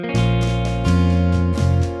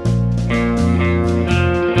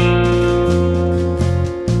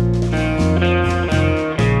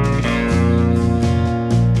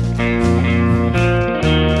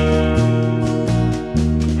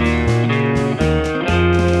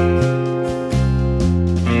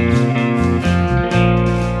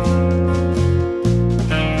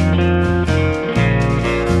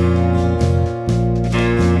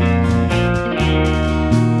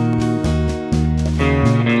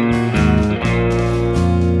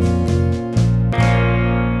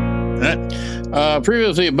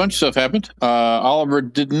Previously, a bunch of stuff happened. Oliver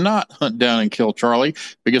did not hunt down and kill Charlie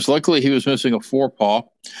because luckily he was missing a forepaw.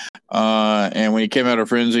 And when he came out of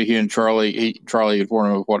frenzy, Charlie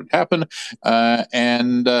informed him of what had happened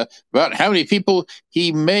and about how many people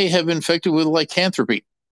he may have infected with lycanthropy.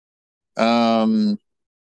 To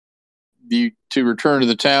return to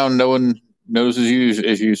the town, no one notices you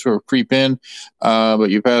as you sort of creep in, but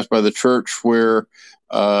you pass by the church where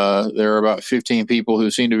there are about 15 people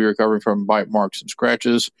who seem to be recovering from bite marks and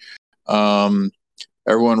scratches.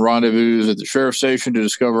 Everyone rendezvous at the sheriff's station to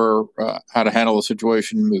discover how to handle the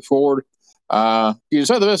situation and move forward. You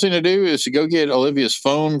decide the best thing to do is to go get Olivia's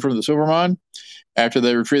phone from the silver mine. After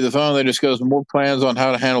they retrieve the phone, they discuss more plans on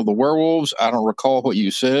how to handle the werewolves. I don't recall what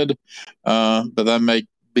you said, but that may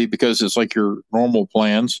be because it's like your normal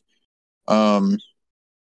plans,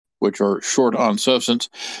 which are short on substance.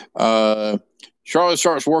 Charlotte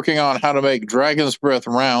starts working on how to make dragon's breath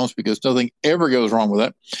rounds because nothing ever goes wrong with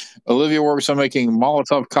that. Olivia works on making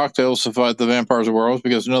Molotov cocktails to fight the vampires of werewolves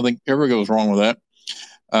because nothing ever goes wrong with that.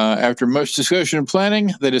 After much discussion and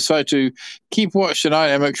planning, they decide to keep watch tonight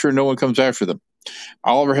and make sure no one comes after them.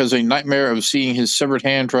 Oliver has a nightmare of seeing his severed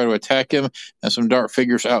hand try to attack him and some dark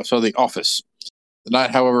figures outside the office. The night,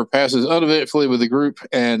 however, passes uneventfully with the group,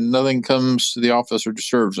 and nothing comes to the office or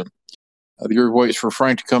disturbs them. The group waits for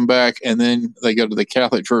Frank to come back, and then they go to the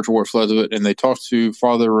Catholic Church of West Elizabeth, and they talk to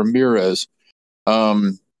Father Ramirez.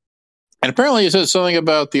 And apparently he says something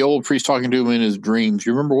about the old priest talking to him in his dreams.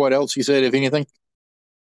 You remember what else he said, if anything?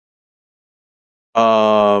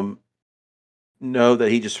 No, that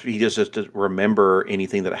he just doesn't remember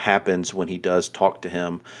anything that happens when he does talk to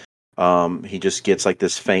him. He just gets like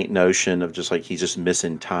this faint notion of just like he's just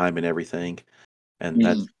missing time and everything, and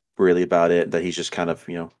that's really about it. That he's just kind of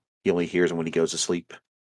he only hears him when he goes to sleep.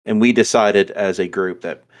 And we decided as a group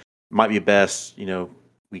that might be best we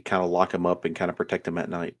kind of lock him up and kind of protect him at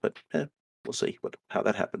night. But we'll see how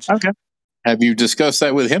that happens. Okay. Have you discussed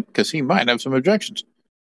that with him? Because he might have some objections.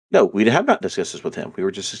 No, we have not discussed this with him. We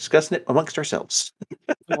were just discussing it amongst ourselves.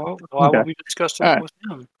 Well, why would we discuss it with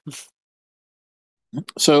him?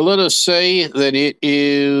 So let us say that it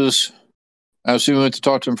is. I assume we went to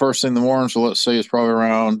talk to him first thing in the morning. So let's say it's probably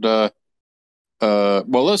around.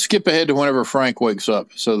 Well, let's skip ahead to whenever Frank wakes up,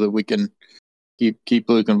 so that we can keep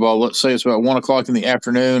Luke involved. Let's say it's about 1:00 in the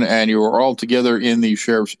afternoon, and you are all together in the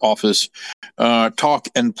sheriff's office. Talk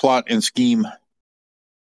and plot and scheme.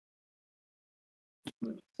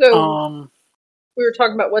 So we were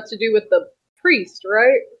talking about what to do with the priest,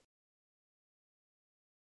 right?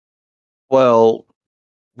 Well,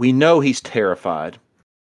 we know he's terrified,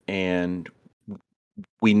 and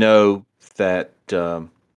we know that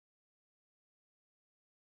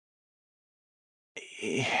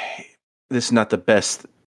this is not the best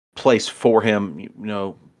place for him,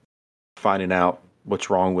 finding out what's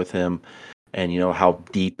wrong with him and, how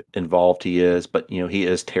deep involved he is. But, he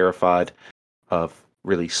is terrified of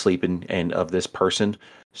really sleeping and of this person.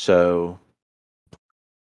 So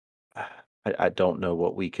I don't know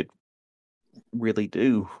what we could really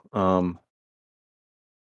do. What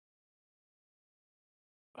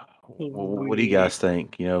do you guys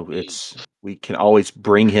think? We can always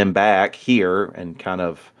bring him back here and kind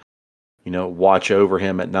of, watch over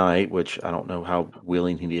him at night, which I don't know how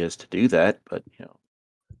willing he is to do that, but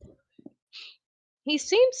he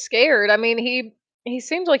seems scared. I mean, he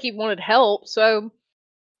seems like he wanted help, so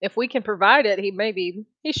if we can provide it, he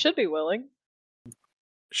should be willing.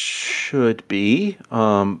 Should be,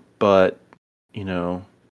 but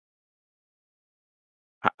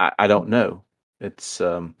I don't know. It's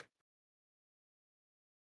I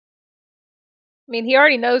mean, he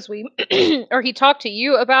already knows we, or he talked to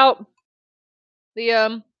you about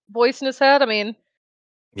the voice in his head. I mean,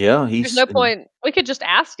 yeah, there's no point. We could just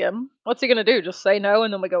ask him. What's he gonna do? Just say no,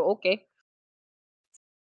 and then we go, okay.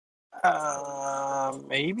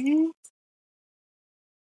 Maybe.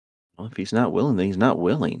 Well, if he's not willing, then he's not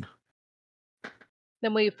willing.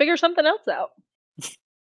 Then we figure something else out.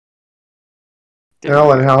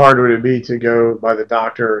 Well, and how hard would it be to go by the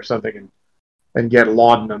doctor or something and get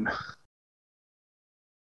laudanum?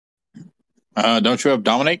 Don't you have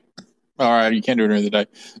Dominate? All right, you can't do it during the day.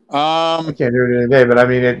 I can't do it during the day, but I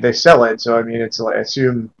mean, they sell it, so I mean, it's like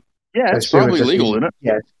assume. Yeah, it's probably legal, isn't it?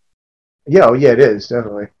 Yeah, yeah, it is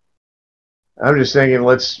definitely. I'm just thinking,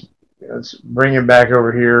 let's bring him back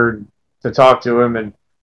over here to talk to him, and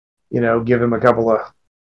give him a glass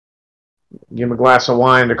of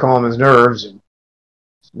wine to calm his nerves, and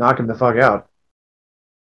knock him the fuck out.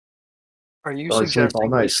 Are you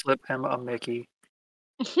suggesting we slip him a Mickey?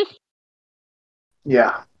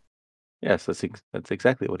 Yeah. Yes, that's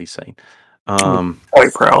exactly what he's saying.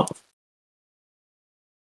 Quite proud.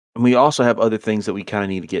 And we also have other things that we kind of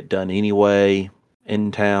need to get done anyway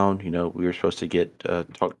in town. We were supposed to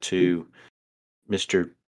talk to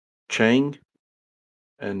Mr. Chang,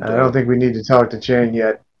 and I don't think we need to talk to Chang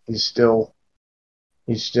yet. He's still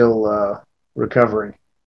recovering.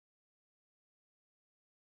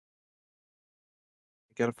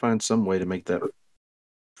 got to find some way to make that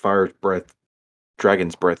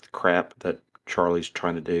dragon's breath crap that Charlie's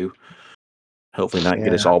trying to do. Hopefully not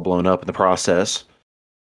get us all blown up in the process.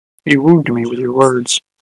 You wounded me with your words.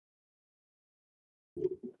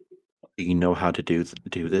 Do you know how to do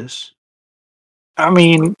this? I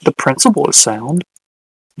mean, the principle is sound.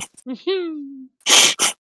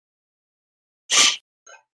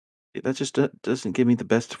 That just doesn't give me the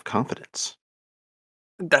best of confidence.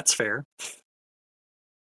 That's fair.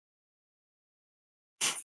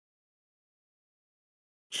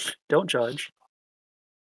 Don't judge.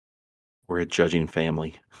 We're a judging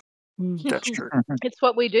family. That's true. It's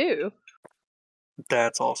what we do.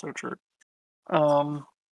 That's also true. So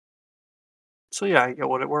yeah,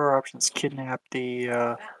 what are our options? Kidnap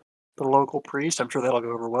the local priest. I'm sure that'll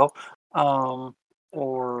go over well.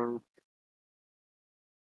 Or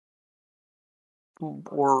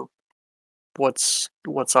what's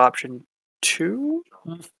option 2?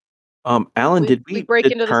 Alan, did we break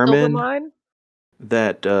into the silver determine mine?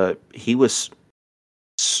 that he was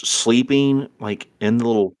sleeping like in the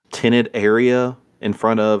little tinted area in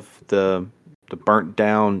front of the burnt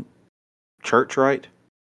down church, right?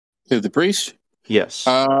 The priest? Yes.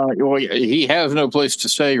 Well, he has no place to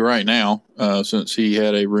stay right now, since he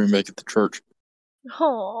had a room back at the church.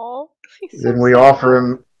 Aww. Then we offer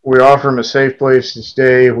him a safe place to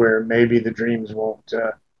stay where maybe the dreams won't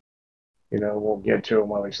get to him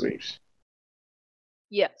while he sleeps.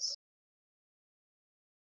 Yes.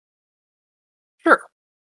 Sure.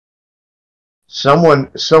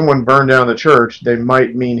 Someone burned down the church. They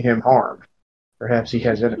might mean him harm. Perhaps he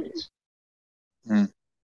has enemies.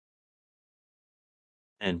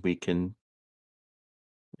 And we can.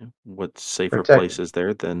 What safer Protect place is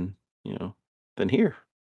there than here?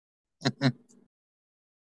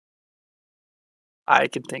 I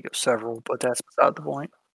can think of several, but that's beside the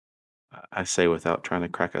point. I say without trying to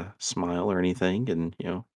crack a smile or anything, and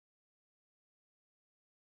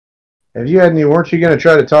Have you had any? Weren't you going to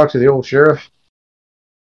try to talk to the old sheriff?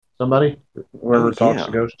 Somebody, whoever talks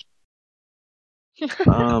to ghosts.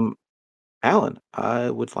 Alan, I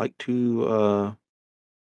would like to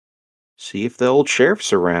see if the old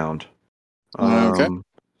sheriff's around. Okay. Do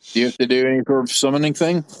you have to do any sort of summoning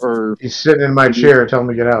thing, or he's sitting in my chair? Tell him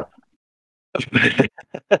to get out.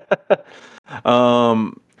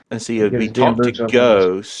 Let's see. If we talk to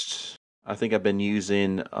ghosts, I think I've been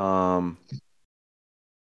using it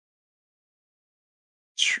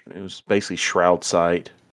was basically Shroud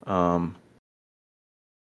Sight.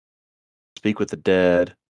 Speak with the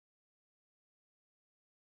dead.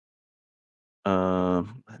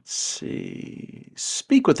 Let's see.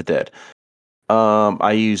 Speak with the dead.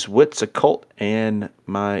 I use Wits Occult and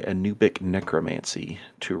my Anubic Necromancy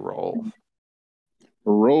to roll.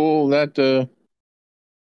 Roll that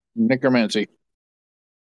necromancy.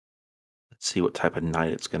 Let's see what type of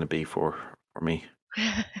night it's going to be for me.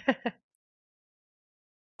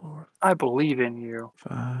 I believe in you.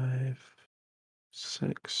 5,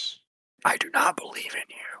 6. I do not believe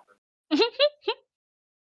in you.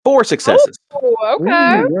 4 successes. Oh,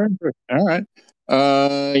 okay. Ooh, all right.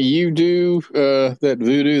 You do that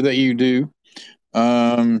voodoo that you do,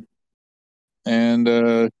 and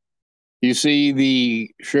you see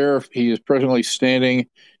the sheriff. He is presently standing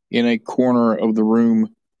in a corner of the room,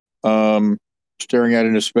 staring out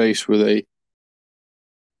into space with a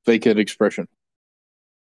vacant expression.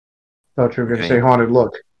 Thought you were going to say haunted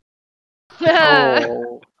look.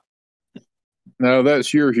 Oh. No,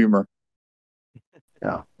 that's your humor.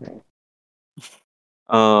 Yeah.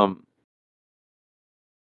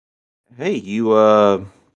 Hey, you okay,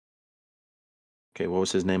 what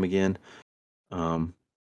was his name again?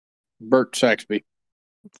 Bert Saxby.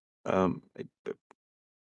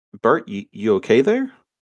 Bert, you okay there?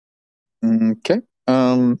 Okay.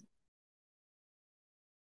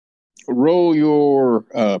 Roll your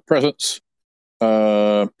presence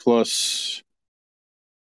plus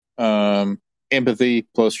empathy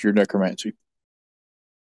plus your necromancy.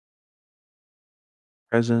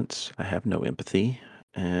 Presence, I have no empathy,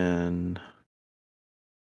 and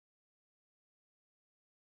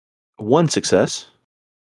 1 success.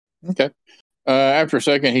 Okay. After a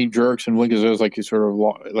second, he jerks and blinks his eyes like he sort of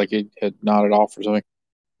like he had nodded off or something.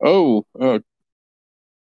 Oh,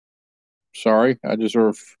 sorry. I just sort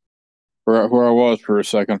of forgot where I was for a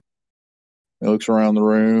second. He looks around the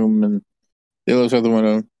room and he looks out the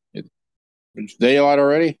window. It's daylight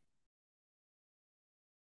already.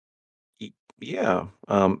 Yeah.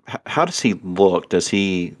 How does he look? Does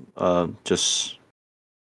he just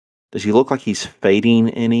does he look like he's fading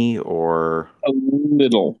any, or A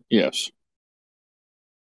little, yes.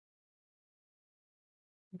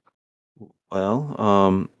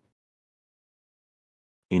 well,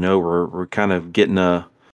 we're kind of getting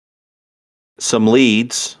some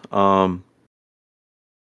leads.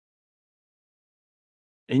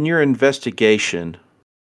 In your investigation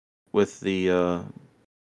with the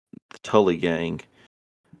Tully gang,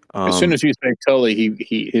 As soon um, as you say Tully,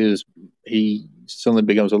 he suddenly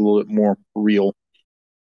becomes a little bit more real,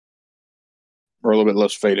 or a little bit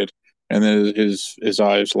less faded, and then his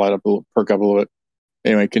eyes light up, perk up a little bit.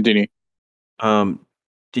 Anyway, continue. um,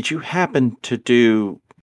 did you happen to do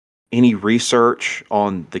any research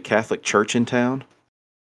on the Catholic Church in town?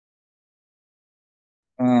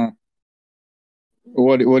 Uh,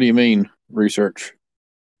 what do you mean research?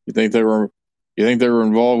 You think they were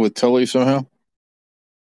involved with Tully somehow?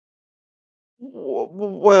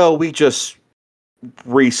 Well, we just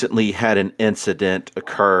recently had an incident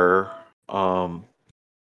occur. Um,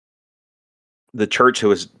 the church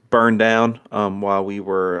was burned down while we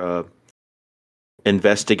were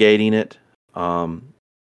investigating it. Um,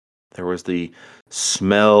 there was the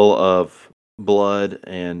smell of blood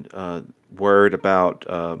and word about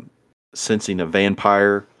sensing a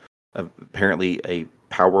vampire, apparently a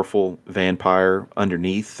powerful vampire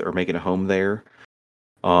underneath or making a home there.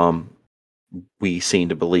 Um, we seem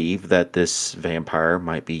to believe that this vampire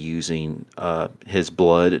might be using his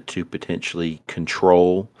blood to potentially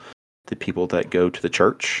control the people that go to the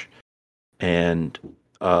church. And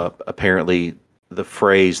apparently, the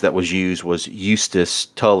phrase that was used was Eustace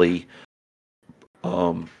Tully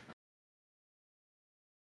um,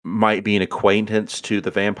 might be an acquaintance to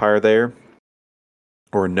the vampire there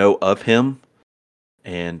or know of him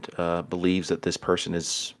and believes that this person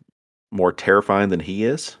is more terrifying than he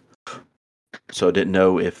is. So I didn't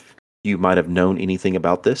know if you might have known anything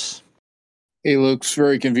about this. He looks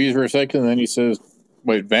very confused for a second, and then he says,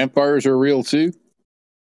 "Wait, vampires are real too?"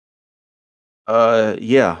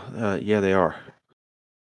 Yeah, they are.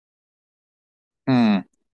 Hmm.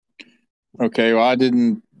 Okay. Well, I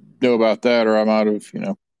didn't know about that, or I might have,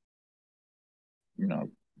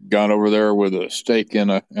 gone over there with a stake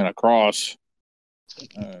and a cross.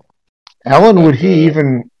 Alan, But would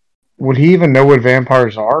he even know what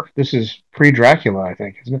vampires are? This is pre-Dracula, I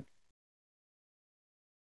think, isn't it?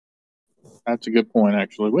 that's a good point,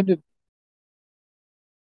 actually.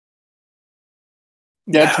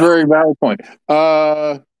 That's a very valid point.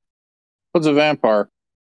 What's a vampire?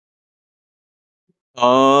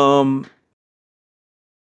 Um,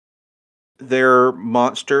 they're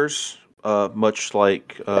monsters, much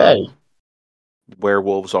like Hey,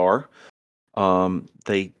 werewolves are.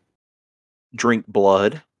 They drink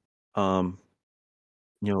blood. Um,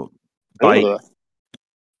 you know, bite Ugh.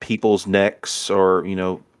 people's necks or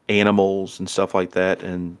animals and stuff like that,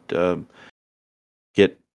 and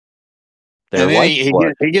get their And then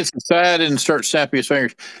lifeblood. he gets sad and starts snapping his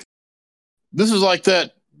fingers. This is like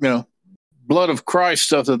that, blood of Christ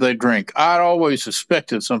stuff that they drink. I'd always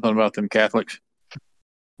suspected something about them Catholics.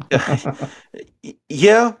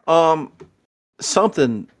 Yeah,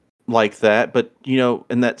 something like that. But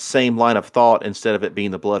in that same line of thought, instead of it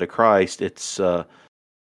being the blood of Christ, it's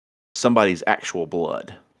somebody's actual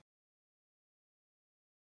blood.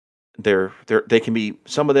 They can be,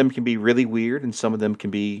 some of them can be really weird, and some of them can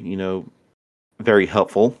be very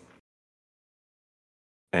helpful,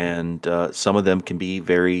 and some of them can be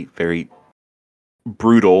very very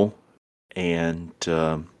brutal, and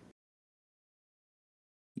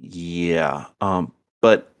yeah.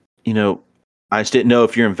 But I just didn't know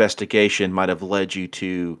if your investigation might have led you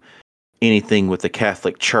to anything with the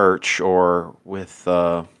Catholic Church or with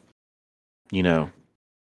you know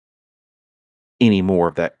any more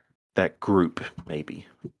of that group, maybe.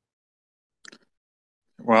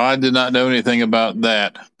 Well, I did not know anything about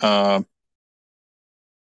that. But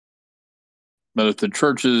if the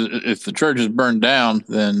church is burned down,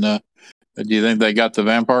 then do you think they got the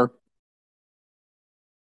vampire?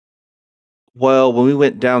 Well, when we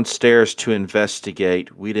went downstairs to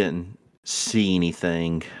investigate, we didn't see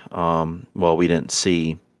anything. Well, we didn't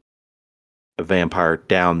see a vampire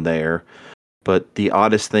down there. But the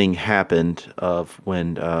oddest thing happened of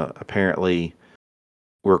when apparently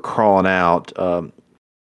we're crawling out.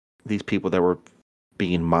 These people that were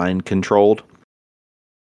being mind controlled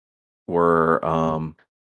were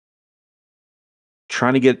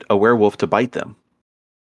trying to get a werewolf to bite them.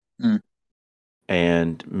 Hmm.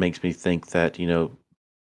 And makes me think that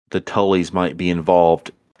the Tullys might be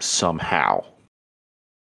involved somehow.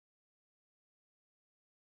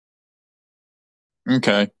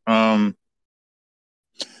 Okay.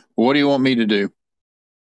 What do you want me to do?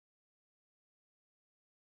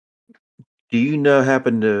 Do you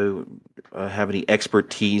happen to have any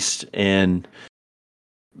expertise in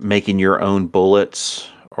making your own bullets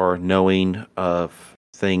or knowing of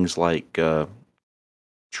things like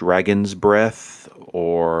dragon's breath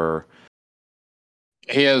or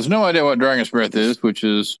He has no idea what dragon's breath is, which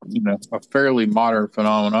is a fairly modern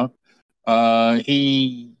phenomenon.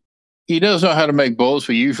 He does know how to make bullets,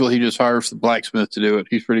 but usually he just hires the blacksmith to do it.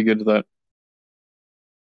 He's pretty good at that.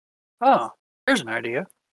 Oh, there's an idea.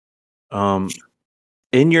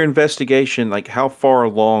 in your investigation, like how far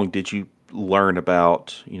along did you learn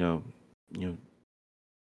about,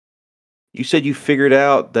 you said you figured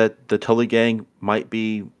out that the Tully gang might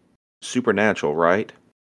be supernatural, right?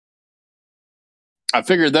 I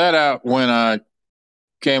figured that out when I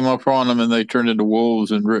came up on them and they turned into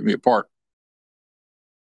wolves and ripped me apart.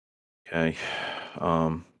 Okay.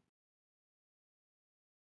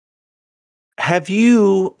 Have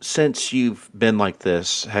you, since you've been like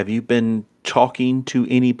this, have you been talking to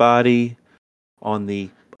anybody on the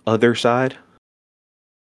other side?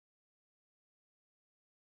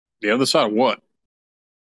 The other side of what?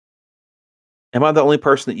 Am I the only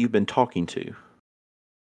person that you've been talking to?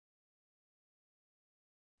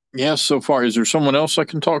 Yes, so far. Is there someone else I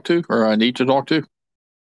can talk to or I need to talk to?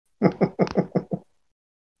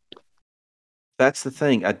 That's the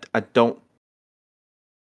thing. I don't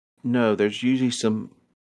know. There's usually some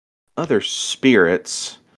other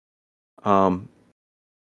spirits that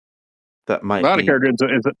might be. Vatican,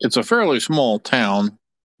 it's a fairly small town.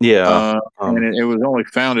 Yeah. And it was only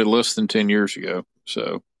founded less than 10 years ago.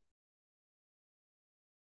 So,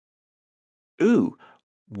 Ooh,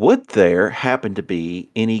 would there happen to be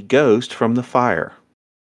any ghost from the fire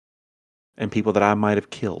and people that I might have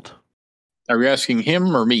killed? are you asking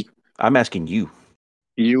him or me? I'm asking you.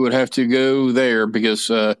 You would have to go there because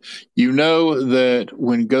you know that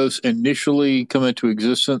when ghosts initially come into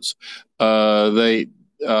existence, they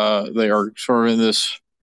are sort of in this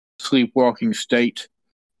sleepwalking state,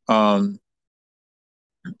 um,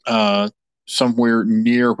 somewhere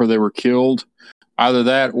near where they were killed. Either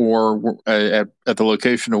that or at the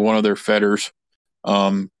location of one of their fetters.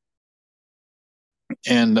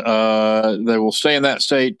 And they will stay in that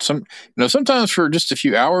state. Sometimes for just a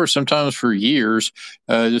few hours, sometimes for years,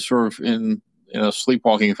 just sort of in a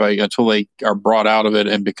sleepwalking phase until they are brought out of it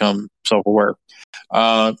and become self-aware.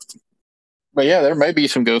 But yeah, there may be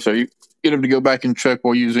some ghosts there. You get them to go back and check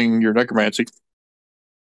while using your necromancy.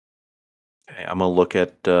 Okay, I'm gonna look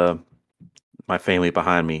at my family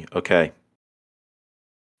behind me. Okay,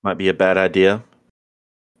 might be a bad idea.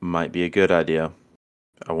 Might be a good idea.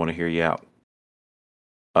 I want to hear you out.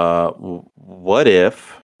 What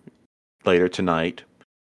if later tonight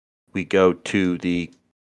we go to the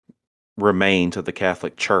remains of the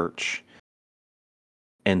Catholic Church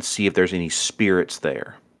and see if there's any spirits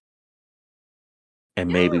there? And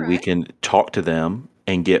maybe we Alright. can talk to them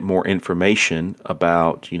and get more information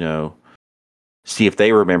about, see if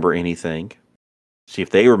they remember anything, see if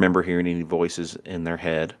they remember hearing any voices in their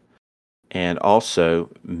head. And also,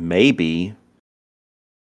 maybe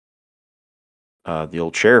the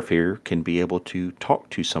old sheriff here can be able to talk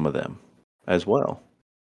to some of them as well.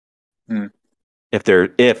 Hmm. If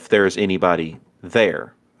there's anybody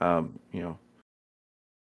there, I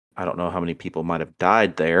don't know how many people might have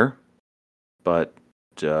died there, but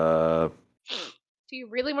Do you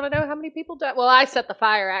really want to know how many people died? Well, I set the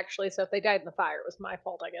fire actually, so if they died in the fire, it was my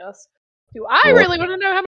fault, I guess. Do I Well- really want to know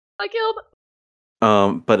how many I killed?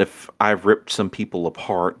 but if I ripped some people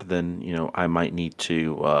apart, then I might need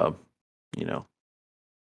to,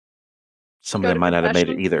 some Go of them to might not have made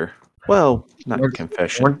it confession? either. Well, not Weren't-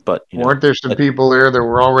 confession, but Weren't there some people there that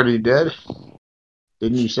were already dead?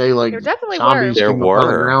 Didn't you say like There definitely zombies There came up out of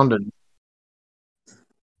the were. ground and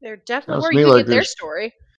There definitely Sounds were. to me You could like get their there's-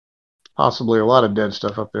 story. possibly a lot of dead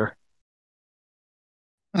stuff up there?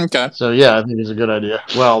 Okay. So yeah, I think it's a good idea.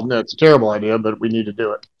 Well, no, it's a terrible idea, but we need to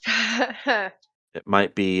do it. It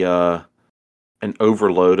might be an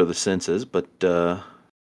overload of the senses, but who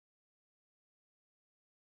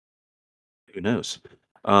knows?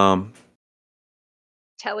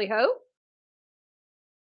 Tally ho.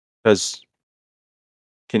 Does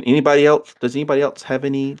anybody else have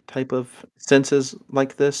any type of senses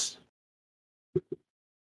like this?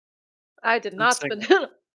 I did not Let's spend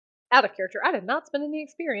out of character. I did not spend any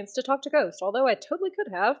experience to talk to ghosts, although I totally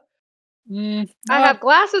could have. I have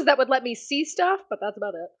glasses that would let me see stuff, but that's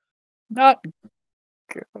about it. not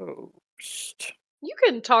ghost. You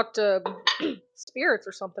can talk to spirits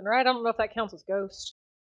or something, right? I don't know if that counts as ghost.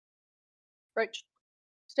 Right?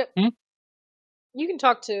 Step. Hmm? You can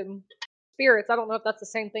talk to spirits. I don't know if that's the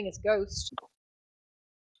same thing as ghost.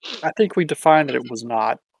 I think we defined that it was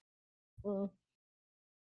not. Mm.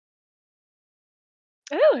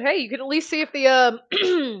 Oh, hey, you can at least see if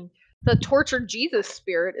the the tortured Jesus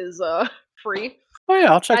spirit is free. Oh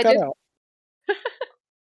yeah, I'll check I that did. out.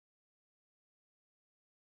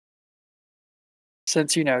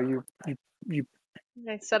 Since you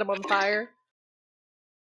I set him on fire.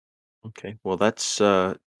 Okay, well that's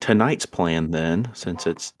tonight's plan then, since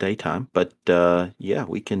it's daytime. But yeah,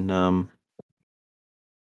 we can.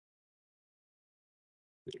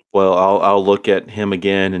 Well, I'll look at him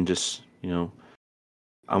again and just I'm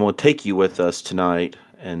gonna take you with us tonight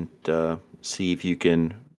and see if you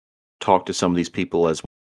can talk to some of these people as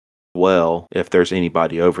well, if there's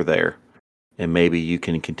anybody over there, and maybe you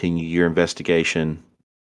can continue your investigation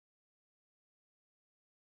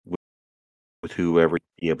with whoever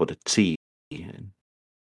you're able to see.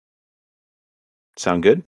 Sound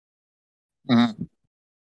good? Mhm.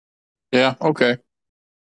 Yeah. Okay.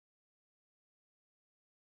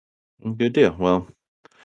 Good deal. Well,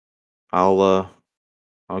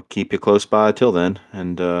 I'll keep you close by till then,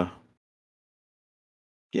 and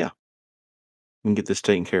yeah, we can get this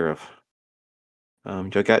taken care of. Y'all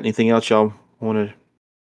got anything else y'all want to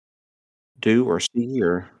do or see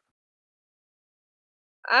or?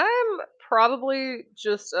 I'm probably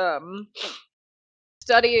just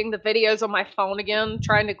studying the videos on my phone again,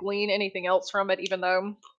 trying to glean anything else from it, even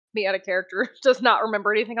though me out of character does not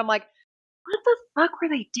remember anything. I'm like, what the fuck were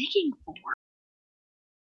they digging for?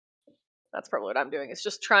 That's probably what I'm doing. Is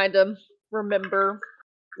just trying to remember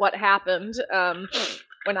what happened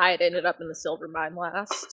when I had ended up in the silver mine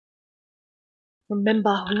last.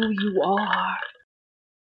 Remember who you are.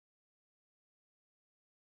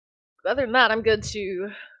 But other than that, I'm good to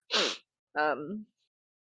um,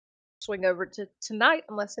 swing over to tonight,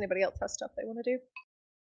 unless anybody else has stuff they want to do.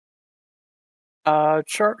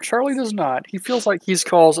 Charlie does not. He feels like he's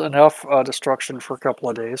caused enough destruction for a couple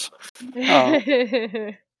of days.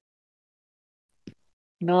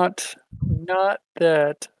 Not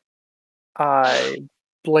that I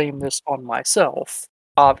blame this on myself,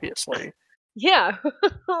 obviously. Yeah,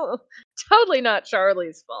 totally not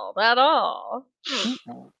Charlie's fault at all.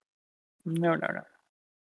 Mm-mm. No.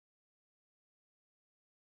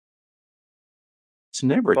 It's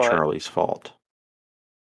never But Charlie's fault.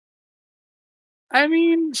 I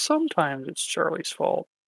mean, sometimes it's Charlie's fault,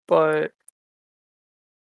 but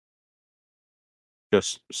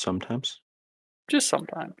Just sometimes. just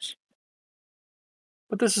sometimes.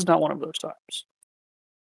 But this is not one of those times.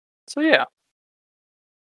 So yeah.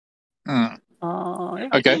 Mm. Yeah.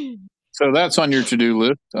 Okay. So that's on your to-do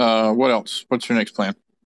list. What else? What's your next plan?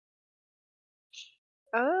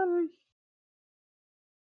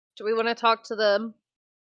 Do we want to talk to the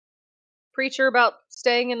preacher about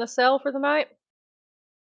staying in the cell for the night?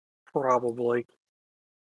 Probably.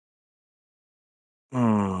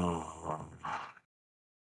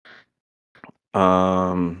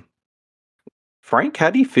 Um, Frank, how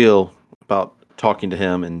do you feel about talking to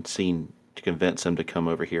him and seeing to convince him to come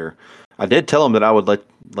over here? I did tell him that I would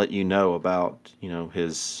let you know about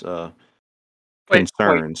his Wait.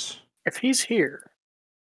 concerns. If he's here,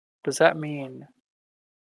 does that mean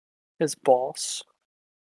his boss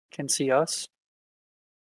can see us?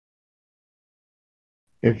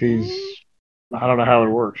 If he's, I don't know how it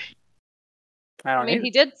works. I mean, he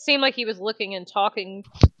did seem like he was looking and talking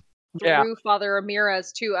Yeah. through Father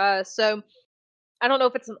Ramirez to us, so I don't know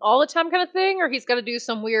if it's an all the time kind of thing, or he's got to do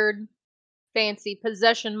some weird, fancy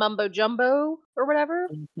possession mumbo jumbo or whatever.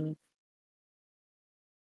 Mhm.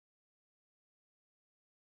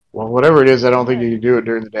 Well, whatever it is, I don't think you can do it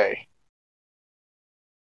during the day.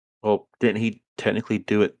 Well, didn't he technically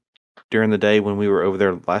do it during the day when we were over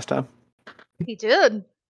there last time? He did.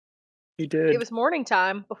 He did. It was morning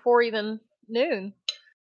time before even noon.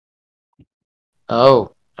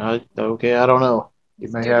 Oh, okay. I don't know. He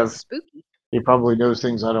This may dude is have. spooky. He probably knows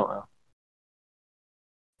things I don't know.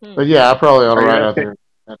 Hmm. But yeah, I probably ought to Are you ride out asking- there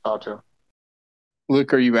and talk to him.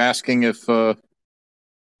 Luke, are you asking if a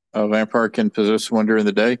vampire can possess someone during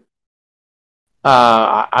the day?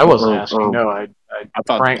 I wasn't Or- asking. or- No, I I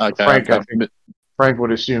thought. Frank. Okay, Frank, I I've- think Frank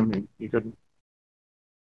would assume he couldn't.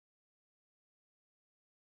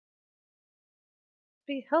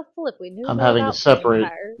 Be helpful if we knew I'm more having to about separate,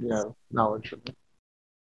 vampires. knowledge from it.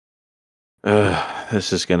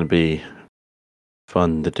 This is going to be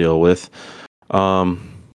fun to deal with.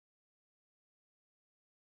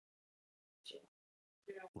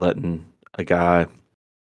 Letting a guy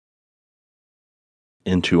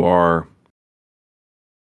into our I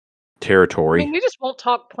territory. mean, we just won't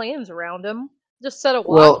talk plans around him. Just set a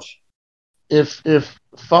Well, watch. if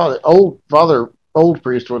old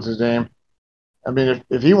priest, what's his name? I mean,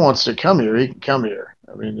 if he wants to come here, he can come here.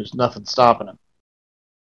 I mean, there's nothing stopping him.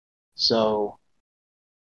 So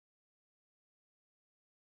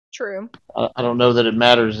True. I don't know that it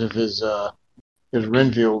matters if his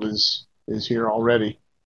Renfield is here already.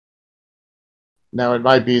 Now it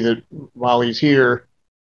might be that while he's here,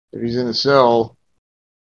 if he's in the cell,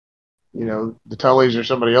 you know, the Tullys or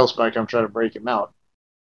somebody else might come try to break him out.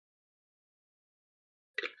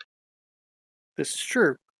 This is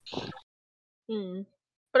true.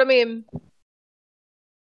 But I mean,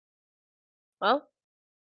 well,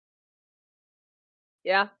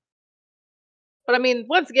 yeah. But I mean,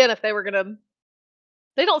 once again, if they were gonna,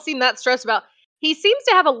 they don't seem that stressed about. He seems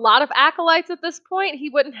to have a lot of acolytes at this point. He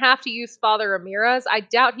wouldn't have to use Father Ramirez. I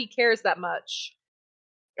doubt he cares that much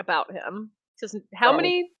about him. Because how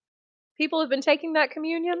many people have been taking that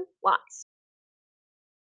communion? Lots.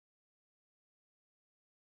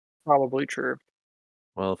 Probably true.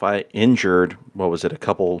 Well, if I injured, what was it,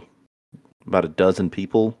 about a dozen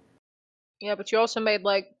people? Yeah, but you also made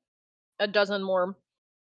like a dozen more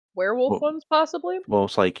werewolf ones, possibly. Well,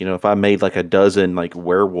 it's like, if I made like a dozen like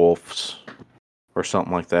werewolves or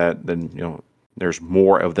something like that, then, there's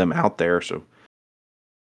more of them out there. So,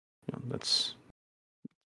 that's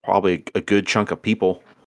probably a good chunk of people.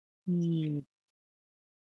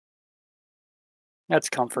 That's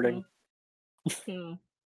comforting.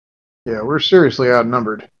 Yeah, we're seriously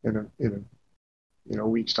outnumbered in a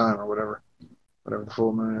week's time or whatever the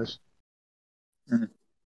full moon is.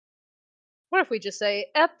 What if we just say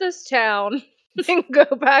F this town and go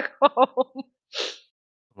back home?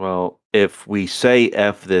 Well, if we say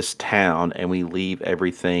F this town and we leave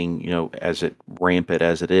everything, as rampant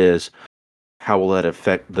as it is, how will that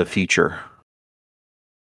affect the future?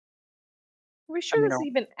 Are we sure this is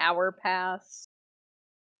even our past?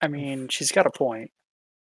 I mean, she's got a point.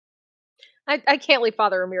 I can't leave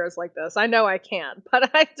Father Ramirez like this. I know I can't,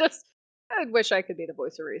 but I wish I could be the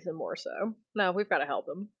voice of reason more so. No, we've got to help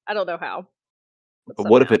him. I don't know how. But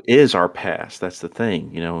what if it is our past? That's the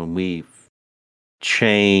thing, and we've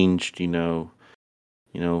changed,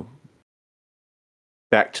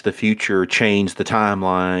 Back to the Future changed the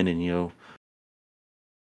timeline, and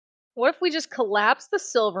What if we just collapse the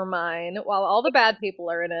silver mine while all the bad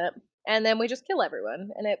people are in it, and then we just kill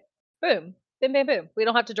everyone, and boom, bim, bam, boom. We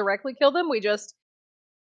don't have to directly kill them. We just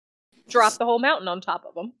drop the whole mountain on top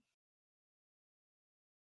of them.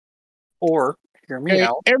 Or, hear me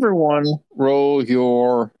out. Everyone roll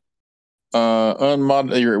your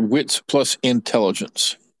your wits plus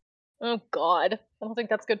intelligence. Oh God, I don't think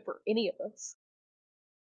that's good for any of us.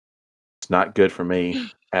 It's not good for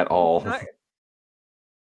me at all. I've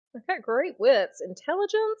got great wits,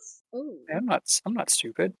 intelligence. Ooh. I'm not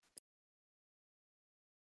stupid.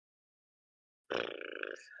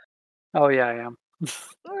 Oh yeah, I am.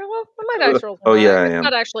 Well, my dice rolls. Oh yeah, I it's am.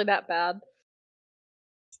 not actually that bad.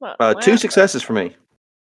 It's not. 2 successes for me.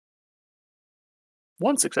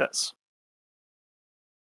 1 success.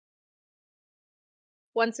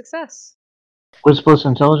 1 success. What's plus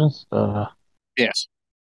intelligence? Yes.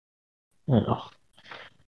 Yeah.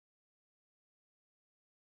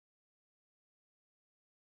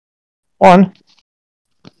 1.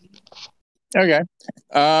 Okay.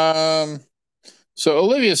 So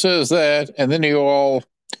Olivia says that, and then you all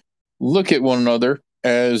look at one another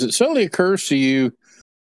as it suddenly occurs to you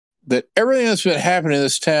that everything that's been happening in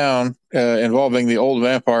this town involving the old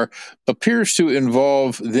vampire appears to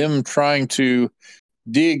involve them trying to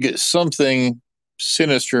dig something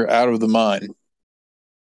sinister out of the mine.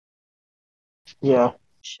 Yeah.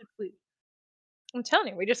 Should we? I'm telling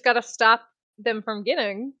you, we just got to stop them from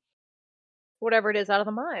getting whatever it is out of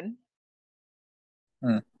the mine.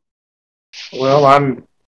 Well, I'm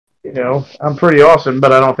pretty awesome,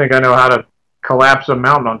 but I don't think I know how to collapse a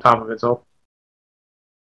mountain on top of itself.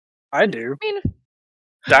 I do. I mean,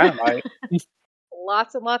 dynamite.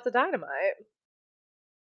 Lots and lots of dynamite.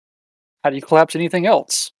 How do you collapse anything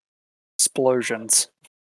else? Explosions.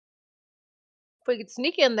 If we could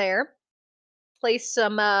sneak in there, place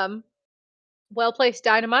some well-placed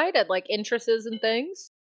dynamite at like entrances and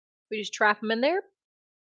things. We just trap them in there.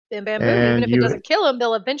 Bam, bam, boom. Even if it doesn't kill them,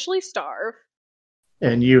 they'll eventually starve.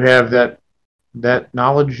 And you have that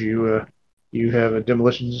knowledge. You have a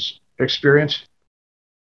demolitions experience.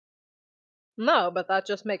 No, but that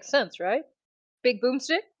just makes sense, right? Big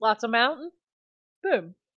boomstick, lots of mountain,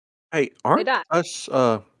 boom. Hey, aren't us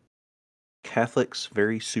Catholics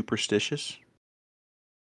very superstitious?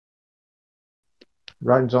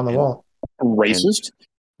 Writing's on the wall. Racist.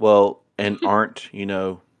 And aren't,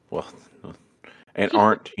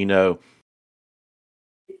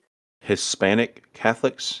 Hispanic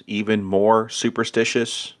Catholics even more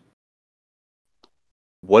superstitious?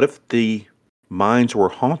 What if the mines were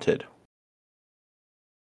haunted?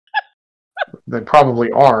 They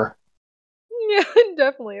probably are. Yeah,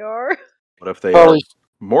 definitely are. What if they Charlie- are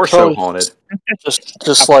more so Charlie- haunted?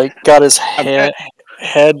 Just like got his head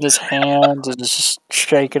in his hands and just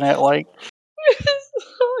shaking it like.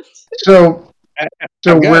 So I've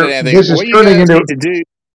got it, Anthony. this is What you guys need to do.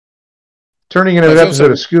 turning into I an was episode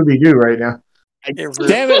gonna of Scooby Doo right now.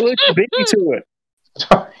 Damn it, Luke, beat me to it.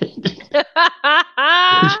 Sorry.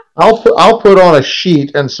 I'll put on a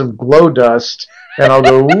sheet and some glow dust, and I'll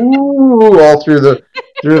go ooh all through the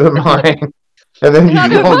mine, and then you God,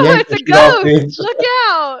 can all whoa, yank it's the a sheet off the ghost! inside. Look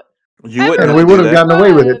out! You wouldn't And have we to would do have that. gotten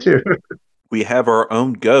away with it fun. too. We have our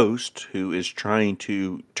own ghost who is trying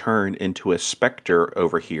to turn into a specter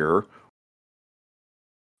over here.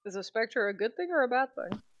 Is a specter a good thing or a bad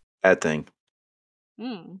thing? Bad thing.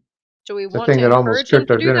 Do we The want thing to that almost encourage him tripped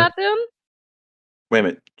to our do dinner. that then? Wait a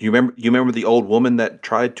minute. You remember the old woman that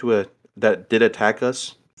tried to that did attack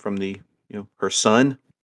us from the her son?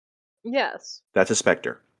 Yes. That's a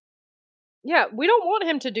specter. Yeah, we don't want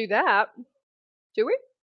him to do that. Do we?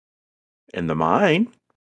 In the mine.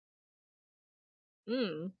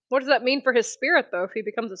 What does that mean for his spirit, though, if he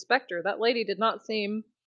becomes a specter? That lady did not seem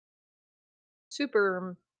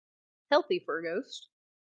super healthy for a ghost.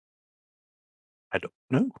 I don't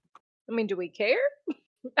know. I mean, do we care?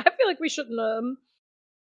 I feel like we shouldn't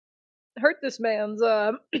hurt this man's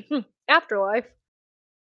afterlife.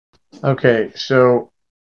 Okay, so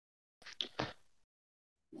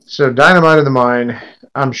dynamite in the mine.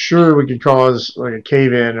 I'm sure we could cause like a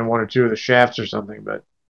cave in in one or two of the shafts or something,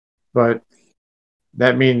 but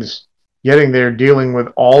that means getting there, dealing with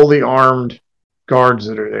all the armed guards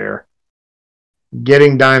that are there,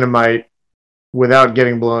 getting dynamite without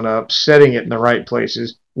getting blown up, setting it in the right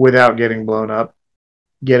places without getting blown up,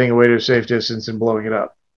 getting away to a safe distance and blowing it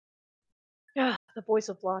up. The voice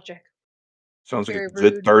of logic. Sounds like Very a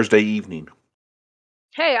good rude. Thursday evening.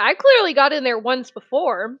 Hey, I clearly got in there once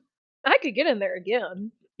before. I could get in there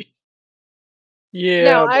again. Yeah.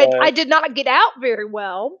 Now, but I did not get out very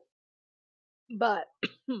well, but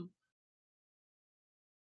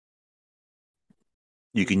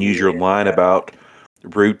You can use your line about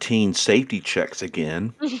routine safety checks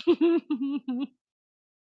again and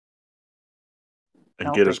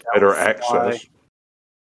don't get us think that better would fly. access.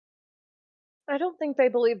 I don't think they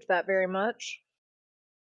believed that very much.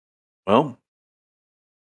 Well,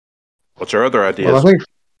 what's our other ideas? Well,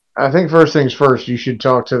 I think first things first, you should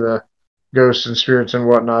talk to the ghosts and spirits and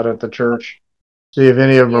whatnot at the church. See if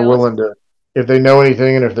any of them Yeah, are willing to, if they know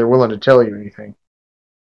anything and if they're willing to tell you anything.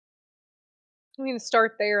 We can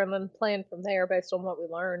start there and then plan from there based on what we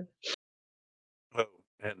learn. Oh,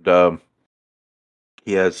 and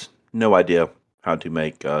he has no idea how to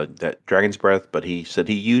make that dragon's breath, but he said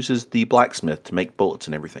he uses the blacksmith to make bullets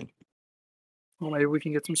and everything. Well, maybe we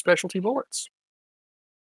can get some specialty bullets.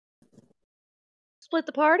 Split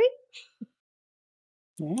the party?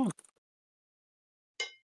 Yeah.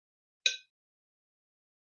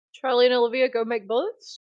 Charlie and Olivia go make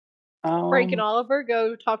bullets? Frank and Um, Oliver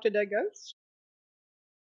go talk to dead ghosts?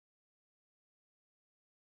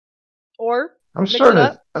 Or I'm mix it starting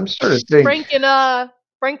up. to think.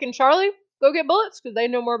 Frank and Charlie go get bullets because they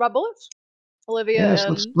know more about bullets. Olivia Yeah,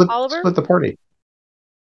 and Oliver. split the party.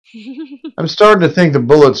 I'm starting to think the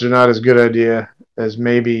bullets are not as good idea as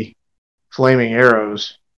maybe flaming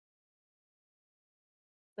arrows.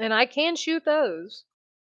 And I can shoot those.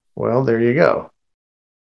 Well, there you go.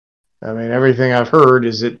 I mean, everything I've heard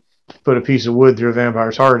is that put a piece of wood through a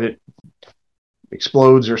vampire's heart, it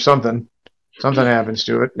explodes or something. Something happens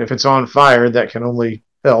to it. If it's on fire, that can only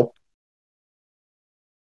help.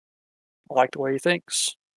 I like the way he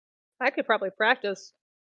thinks. I could probably practice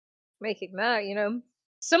making that,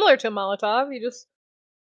 similar to Molotov.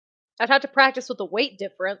 I'd have to practice with the weight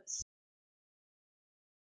difference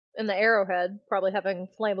and the arrowhead, probably having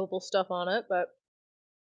flammable stuff on it, but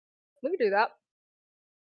we could do that.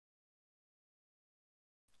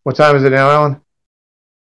 What time is it now, Alan?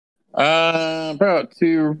 About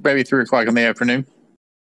 2, maybe 3 o'clock in the afternoon.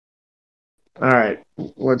 All right.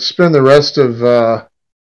 Let's spend the rest of the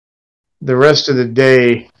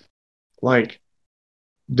day, like,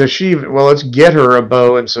 let's get her a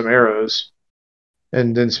bow and some arrows,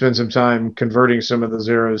 and then spend some time converting some of those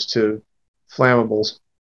arrows to flammables.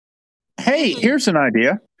 Hey, here's an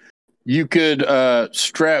idea. You could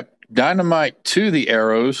strap dynamite to the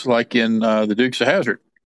arrows like in the Dukes of Hazzard.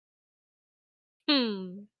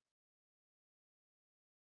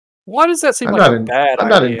 Why does that seem I'm like not a bad I'm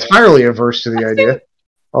not idea? entirely averse to the I idea.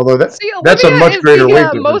 Although See, that's a Olivia much is greater weight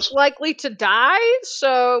the most difference. likely to die,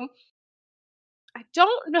 so I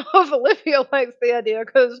don't know if Olivia likes the idea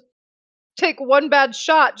because take one bad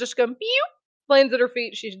shot, just go pew, lands at her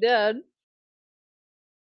feet, she's dead.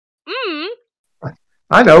 Mm.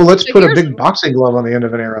 I know. Let's So put a here's big boxing glove on the end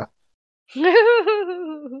of an arrow.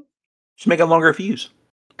 Just make a longer fuse.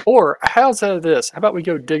 Or how's out of this? How about we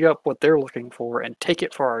go dig up what they're looking for and take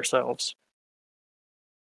it for ourselves?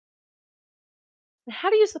 How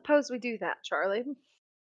do you suppose we do that, Charlie?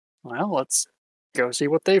 Well, let's go see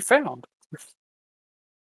what they found.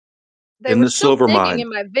 They In were the still silver digging mine. in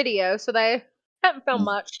my video, so they haven't found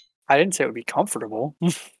much. I didn't say it would be comfortable.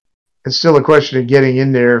 It's still a question of getting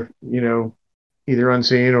in there, either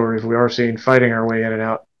unseen or if we are seen, fighting our way in and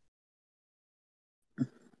out.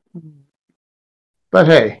 But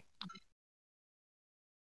hey,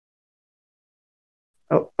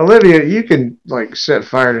 Olivia, you can set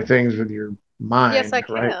fire to things with your mind, Yes, I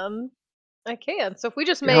right? can. I can. So if we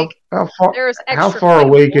just How, make how far there's how extra far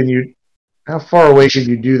away flammable- can you how far away can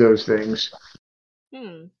you do those things?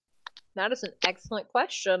 That is an excellent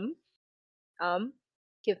question.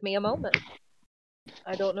 Give me a moment.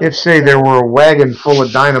 I don't know. If say there were a wagon full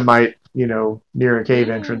of dynamite, near a cave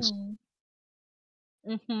entrance.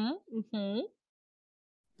 Give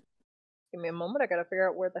me a moment. I gotta figure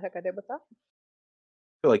out where the heck I did with that.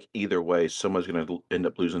 I feel like either way, someone's going to end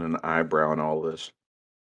up losing an eyebrow in all this.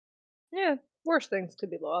 Yeah, worse things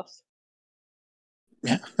could be lost.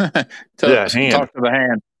 Yeah. hand. Talk to the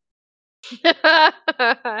hand.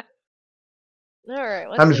 All right.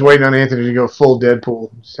 I'm just waiting on Anthony to go full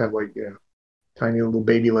Deadpool. Just have tiny little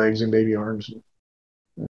baby legs and baby arms.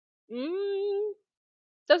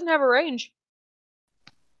 Doesn't have a range.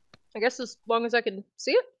 I guess as long as I can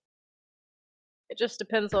see it. It just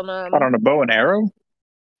depends on Out on a bow and arrow?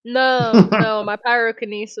 No, my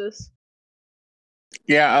pyrokinesis.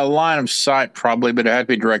 Yeah, a line of sight probably, but it had to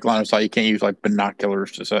be direct line of sight. You can't use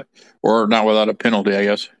binoculars to say, or not without a penalty, I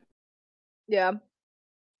guess. Yeah.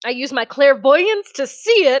 I use my clairvoyance to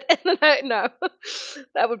see it, and then no.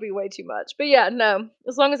 That would be way too much. But yeah, no.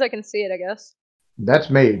 As long as I can see it, I guess. That's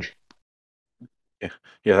mage.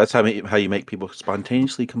 Yeah, that's how you make people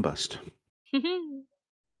spontaneously combust.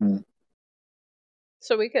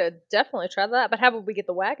 So we could definitely try that, but how would we get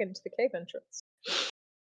the wagon to the cave entrance?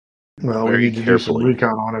 Well, we Very need to do some carefully.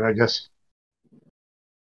 recon on it, I guess.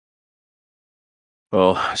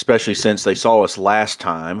 Well, especially since they saw us last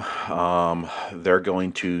time, they're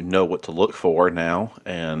going to know what to look for now,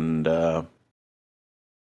 and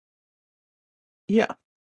yeah.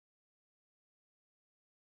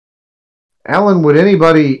 Alan, would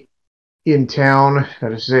anybody in town,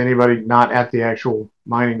 that is to say anybody not at the actual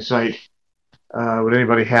mining site, would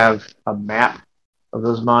anybody have a map of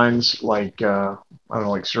those mines, I don't know,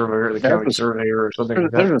 like surveyor, the county surveyor or something like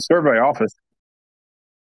that? There's a survey office.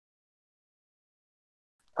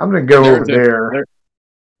 I'm going to go over there.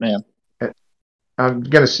 Yeah. I'm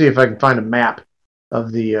going to see if I can find a map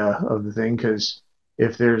of the thing, because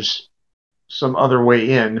if there's some other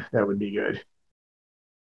way in, that would be good.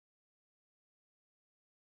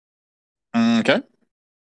 Okay.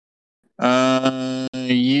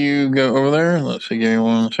 You go over there. Let's see. Give me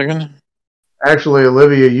 1 second. Actually,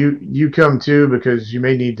 Olivia, you come too, because you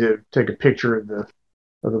may need to take a picture of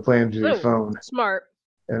the plans with your phone, Smart.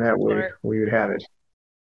 and that way we would have it.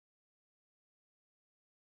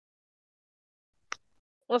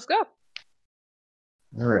 Let's go.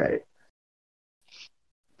 All right.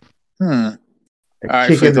 I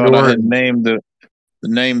actually thought I had named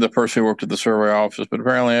the person who worked at the survey office, but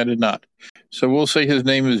apparently I did not. So we'll say his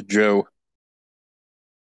name is Joe.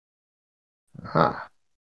 Huh.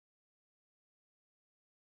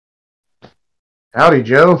 Howdy,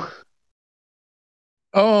 Joe.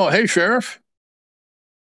 Oh, hey, Sheriff.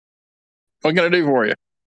 What can I do for you?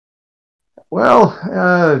 Well,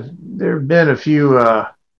 there have been a few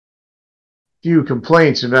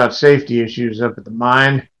complaints about safety issues up at the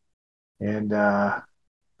mine, and I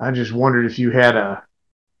just wondered if you had a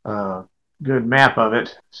good map of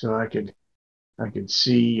it, so I could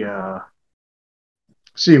see where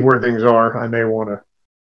things are. I may want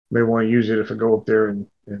to use it if I go up there and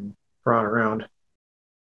prod around.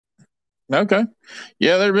 Okay.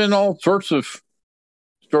 Yeah, there have been all sorts of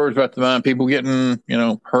stories about the mine, people getting,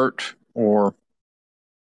 hurt, or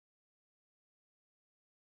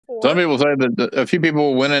some people say that a few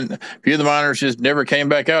people went in, a few of the miners just never came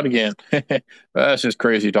back out again. That's just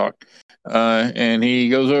crazy talk. And he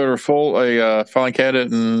goes over a filing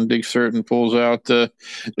cabinet and digs through it and pulls out. This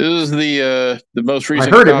is the most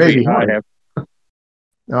recent I heard copy it may be I have.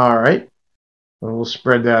 All right. Well, we'll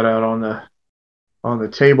spread that out on the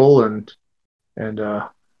table, and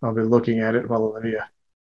I'll be looking at it while Olivia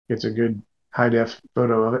gets a good high def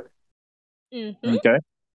photo of it. Mm-hmm. Okay.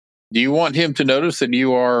 Do you want him to notice that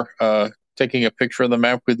you are taking a picture of the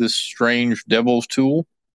map with this strange devil's tool?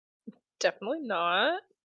 Definitely not.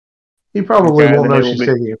 He probably Okay, won't then know it'll she's be-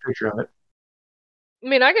 taking a picture of it. I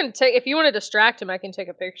mean, I can take if you want to distract him, I can take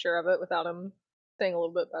a picture of it without him saying a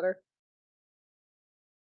little bit better.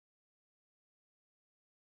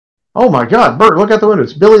 Oh my God, Bert! Look out the window.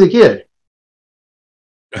 It's Billy the Kid.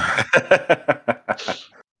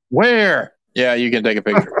 Where? Yeah, you can take a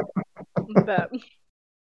picture. Bet.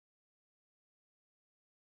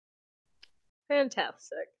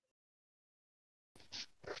 Fantastic.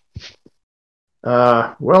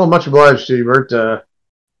 Well, much obliged to you, Bert.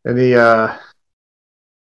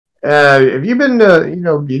 Have you been,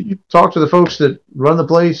 you talked to the folks that run the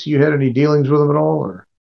place? You had any dealings with them at all, or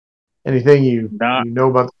anything you Not, know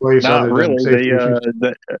about the place not other than really. safety issues?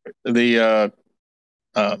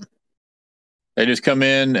 They just come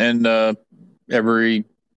in and every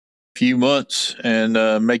few months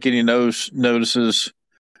and make any notices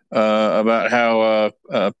about how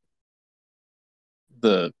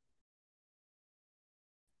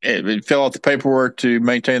it fill out the paperwork to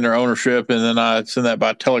maintain their ownership, and then I send that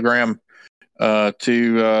by telegram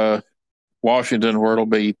to Washington, where it'll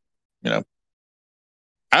be, I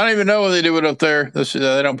don't even know what they do it up there.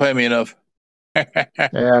 They don't pay me enough.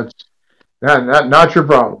 Yeah, it's not your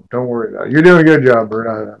problem. Don't worry about it. You're doing a good job, Bert.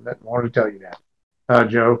 I wanted to tell you that.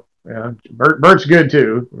 Joe. Yeah, Bert's good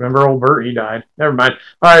too. Remember old Bert? He died. Never mind.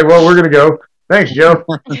 All right, well, we're gonna go. Thanks, Joe.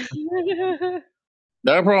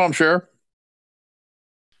 No problem, sure.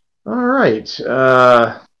 All right.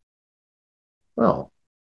 Well,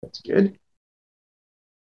 that's good.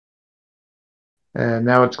 And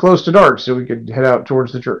now it's close to dark, so we could head out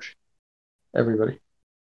towards the church. Everybody.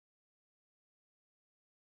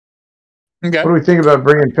 Okay. What do we think about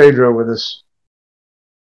bringing Pedro with us?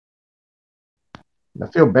 I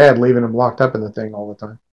feel bad leaving him locked up in the thing all the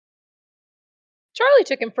time. Charlie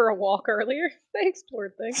took him for a walk earlier. They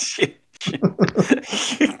explored things.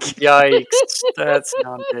 Yikes. That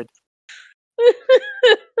sounded.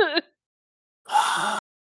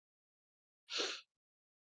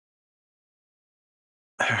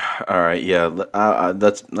 All right, yeah.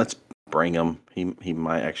 Let's bring him. He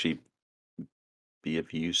might actually be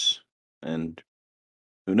of use, and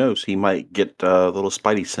who knows? He might get a little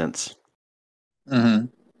spidey sense. Mm-hmm.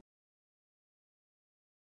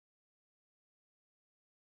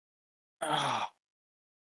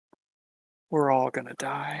 We're all gonna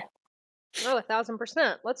die. Oh,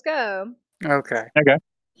 1,000%. Let's go. Okay. Okay.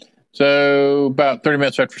 So about 30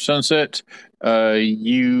 minutes after sunset,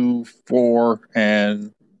 you four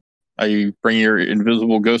and you bring your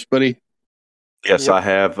invisible ghost buddy. Yes, Yep. I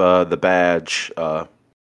have the badge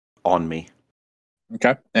on me.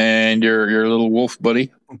 Okay. And your little wolf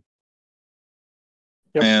buddy.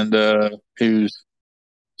 Yep. And who's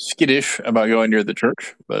skittish about going near the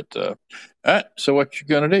church. But all right, so what you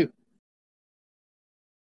gonna do?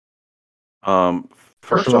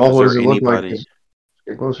 First of off, all, is what does there it look like? anybody? Just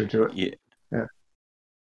get closer to it. Yeah. There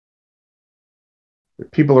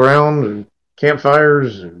people around, and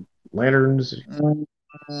campfires, and lanterns.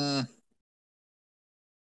 Mm,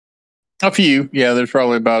 a few, yeah. There's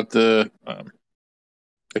probably about a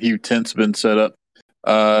few tents been set up.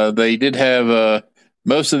 They did have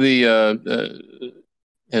most of the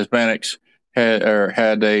Hispanics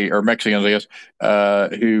or Mexicans, I guess,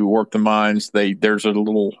 who work the mines. There's a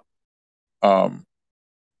little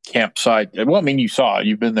campsite. Well, I mean, you saw it.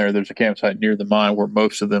 You've been there. There's a campsite near the mine where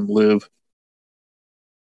most of them live.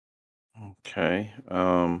 Okay.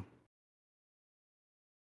 How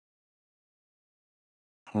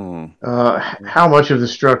much of the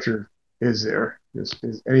structure is there? Is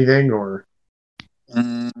anything or?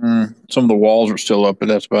 Some of the walls are still up, but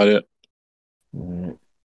that's about it. Well,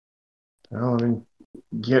 I mean,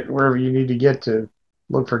 get wherever you need to get to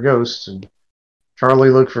look for ghosts, and Charlie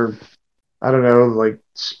look for, I don't know, like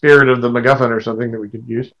spirit of the MacGuffin or something that we could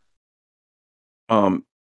use.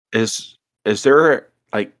 Is there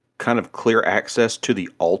like kind of clear access to the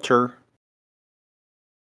altar?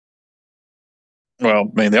 Well,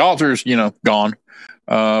 I mean, the altar's gone,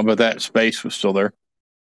 but that space was still there.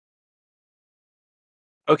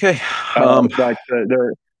 Okay. Like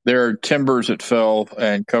there are timbers that fell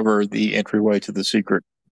and cover the entryway to the secret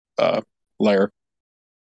lair.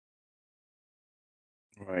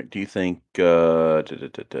 Right. Do you think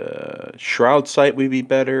shroud site would be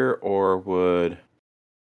better, or would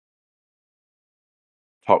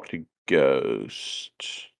talk to ghost?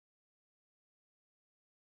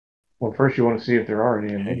 Well, first you want to see if there are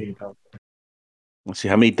any, and then you can talk. Let's see,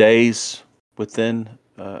 how many days within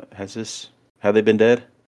have they been dead?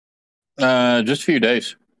 Just a few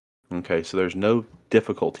days. Okay, so there's no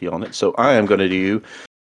difficulty on it. So I am going to do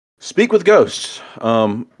speak with ghosts.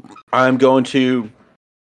 I'm going to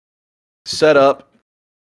set up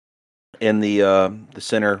in the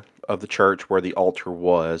center of the church where the altar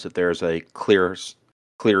was. If there's a clear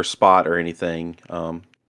spot or anything,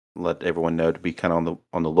 let everyone know to be kind of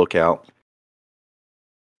on the lookout.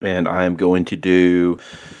 And I am going to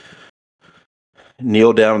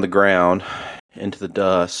kneel down on the ground into the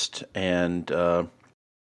dust and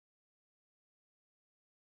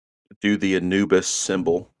do the Anubis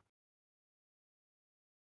symbol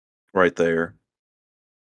right there.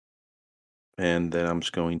 And then I'm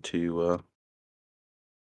just going to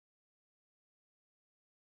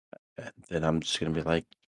be like,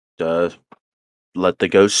 let the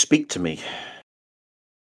ghost speak to me.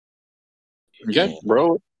 Okay,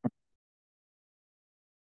 roll it.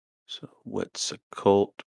 So what's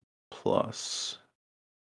occult plus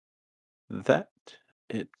that?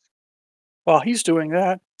 It While he's doing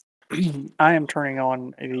that, I am turning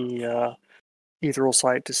on the ethereal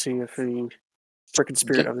sight to see if the freaking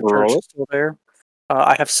spirit Okay, of the roll church it. is still there.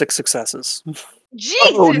 I have 6 successes.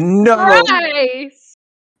 Jesus no! Christ!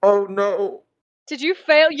 Oh no! Did you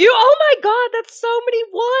fail? Oh my god, that's so many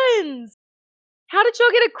ones! How did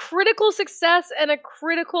y'all get a critical success and a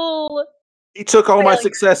critical... He took all my Failure.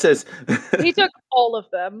 successes. He took all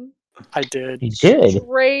of them. I did. He did.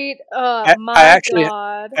 Straight up, I my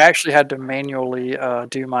god. I actually had to manually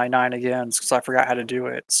do my 9 agains because I forgot how to do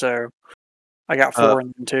it. So I got 4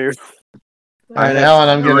 and then 2. I Alright, have Alan,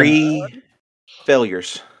 I'm gonna- 3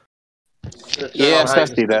 failures. Yes, I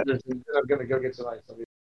see that. I'm gonna go get some ice.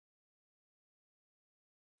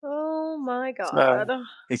 Oh my god.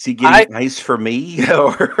 Is he getting ice for me?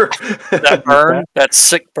 Or That burn, that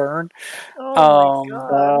sick burn. Oh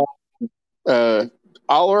my god.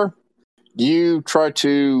 Oliver, you try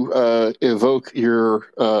to evoke your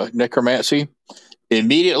necromancy.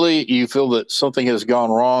 Immediately, you feel that something has gone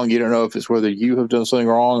wrong. You don't know if it's whether you have done something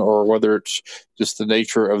wrong or whether it's just the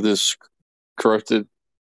nature of this corrupted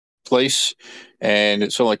place. And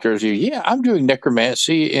it's like there's you. Yeah, I'm doing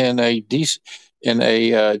necromancy in a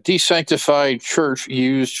desanctified church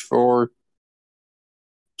used for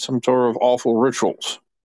some sort of awful rituals.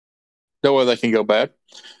 No way that can go bad.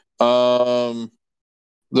 Those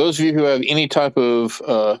of you who have any type of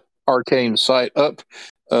arcane sight up,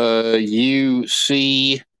 you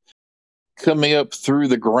see coming up through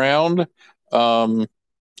the ground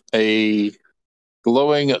a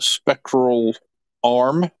glowing spectral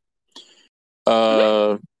arm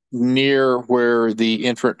near where the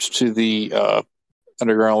entrance to the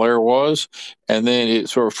underground lair was, and then it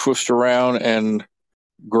sort of twists around and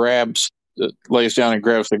lays down and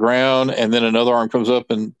grabs the ground, and then another arm comes up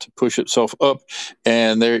and to push itself up,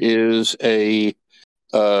 and there is a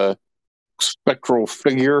spectral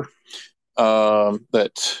figure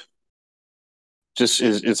that just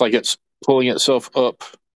is. It's like it's pulling itself up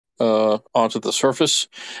onto the surface,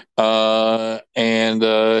 and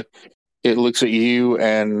it looks at you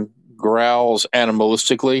and growls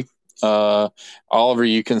animalistically. Oliver,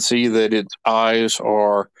 you can see that its eyes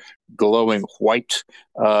are glowing white,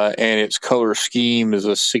 and its color scheme is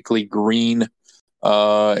a sickly green,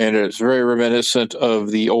 and it's very reminiscent of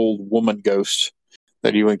the old woman ghost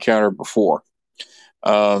that you encountered before.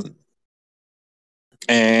 And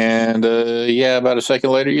about a second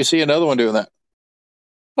later, you see another one doing that.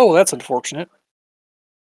 Oh, that's unfortunate.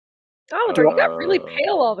 Oliver, you got really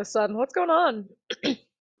pale all of a sudden. What's going on?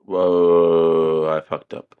 Whoa, I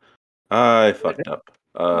fucked up. What'd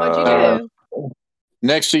you do?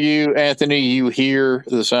 Next to you, Anthony, you hear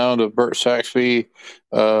the sound of Bert Saxby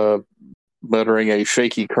muttering a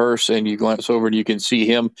shaky curse, and you glance over and you can see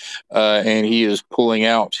him, and he is pulling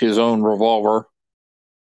out his own revolver.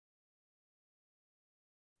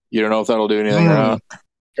 You don't know if that'll do anything or not.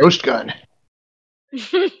 Ghost gun.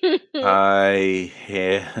 I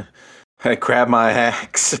grab my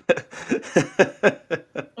axe.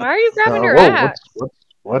 Why are you grabbing your Whoa, axe?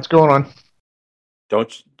 what's going on?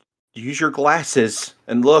 Don't use your glasses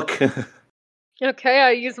and look. Okay,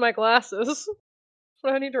 I use my glasses. Do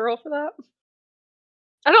I need to roll for that?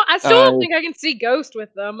 I still don't think I can see ghost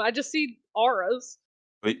with them. I just see auras.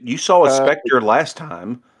 You saw a specter last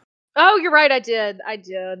time. Oh, you're right. I did.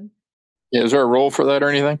 Yeah, is there a roll for that or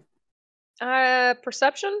anything?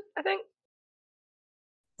 Perception, I think.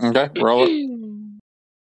 Okay, roll it.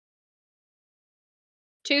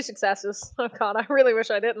 2 successes. Oh god, I really wish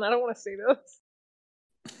I didn't. I don't want to see this.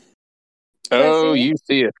 Oh, you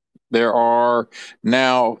see it. there are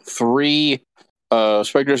now 3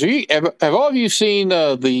 specters. Have all of you seen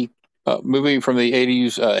the movie from the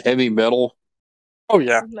 80s, Heavy Metal? Oh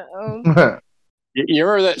yeah. No. You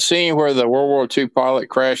remember that scene where the World War II pilot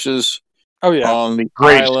crashes Oh yeah. on the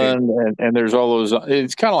Great island, and there's all those.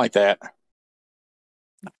 It's kind of like that.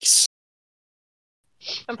 Nice.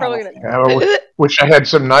 I'm probably I gonna. wish I had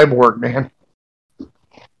some Nyborg, man.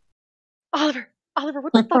 Oliver,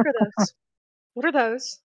 what the fuck are those? What are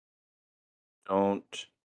those? Don't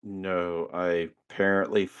know. I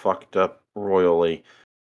apparently fucked up royally.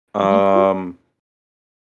 I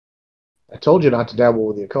told you not to dabble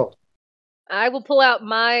with the occult. I will pull out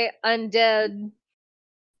my undead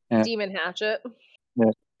Yeah. demon hatchet.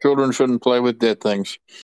 Children shouldn't play with dead things.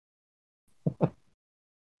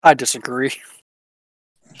 I disagree.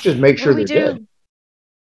 Just make What sure do we they're dead.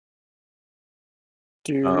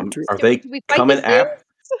 Do Are they Do we fight coming these after? demons?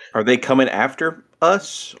 Are they coming after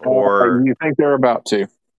us or? You think they're about to?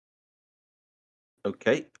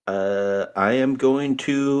 Okay. I am going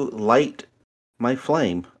to light my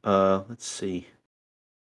flame. Let's see.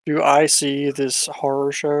 do I see this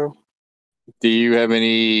horror show? Do you have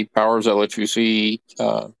any powers that let you see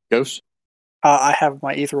ghosts? I have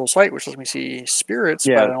my ethereal sight, which lets me see spirits,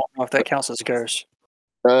 Yeah. but I don't know if that counts as ghosts.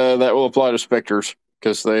 That will apply to specters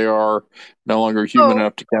because they are no longer human Oh.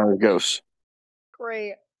 enough to count as ghosts.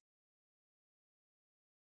 Great.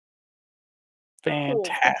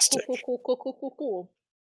 Fantastic. Cool.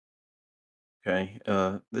 Okay.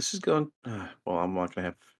 This is going. Well, I'm not gonna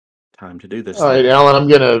have time to do this. All right, then.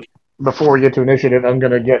 Alan. Before we get to initiative, I'm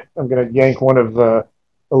gonna yank one of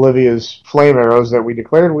Olivia's flame arrows that we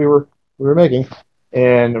declared we were making,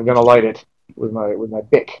 and I'm gonna light it with my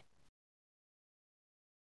Bic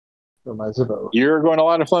or my Zippo. You're going to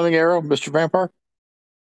light a flaming arrow, Mr. Vampire?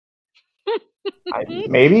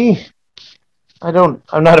 Maybe. I'm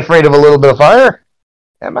not afraid of a little bit of fire.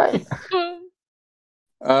 Am I?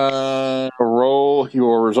 Roll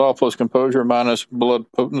your resolve plus composure minus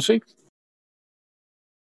blood potency.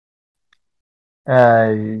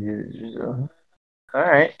 All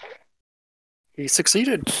right. He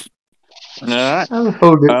succeeded. All right.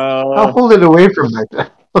 I'll hold it away from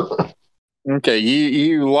myself. Okay,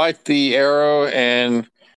 you light the arrow, and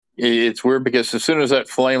it's weird because as soon as that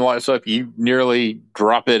flame lights up, you nearly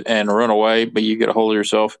drop it and run away, but you get a hold of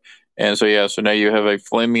yourself. And so now you have a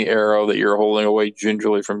flaming arrow that you're holding away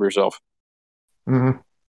gingerly from yourself. Mm-hmm.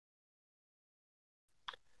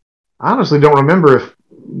 I honestly don't remember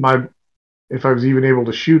if I was even able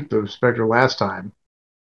to shoot the Spectre last time.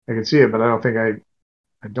 I could see it, but I don't think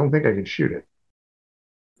I could shoot it.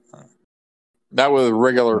 Not with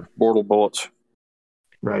regular mortal bullets.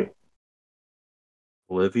 Right.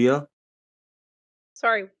 Olivia,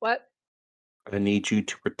 Sorry, what? I need you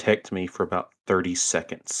to protect me for about 30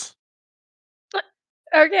 seconds.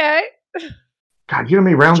 Okay. God, you know how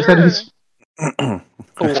many rounds that is? A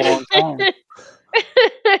long time.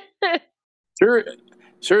 Sure,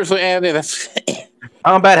 seriously, Andy, that's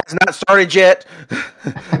Combat has not started yet,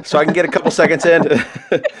 so I can get a couple seconds in.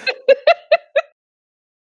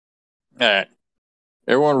 all right.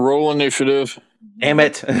 Everyone, roll initiative. Damn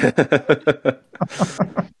it! How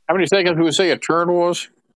many seconds would we say a turn was?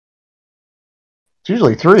 It's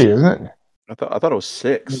usually 3, isn't it? I thought it was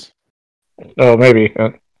 6. Oh, maybe.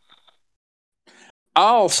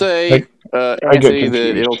 I'll say, I get Anthony, that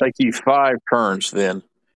confused. it'll take you 5 turns then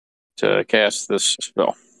to cast this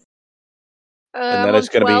spell. And that is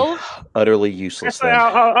going to be utterly useless. Then.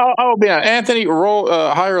 I'll be honest. Anthony, roll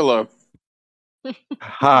high or low?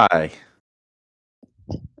 High.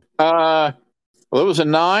 Well, it was a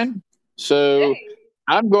 9. So Hey.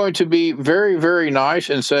 I'm going to be very, very nice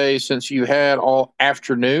and say, since you had all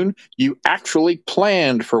afternoon, you actually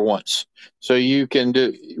planned for once. So you can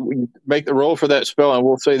make the roll for that spell, and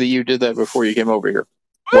we'll say that you did that before you came over here,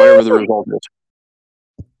 whatever the result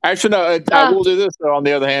is. Actually, no, I will do this, though, on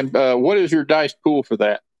the other hand. What is your dice pool for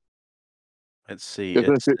that? Let's see.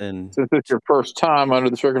 Since it's your first time under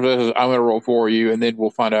the circumstances, I'm going to roll for you, and then we'll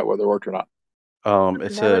find out whether it worked or not.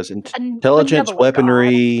 It says intelligence,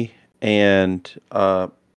 weaponry, and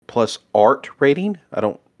plus art rating.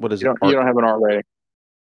 What is it? You don't have an art rating.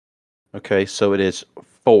 Okay, so it is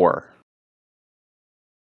 4.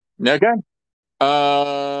 Okay.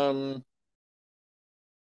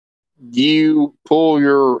 You pull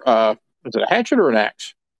your is it a hatchet or an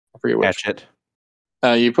axe? I forget which. Hatchet.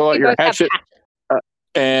 You pull out We your both have hatchet,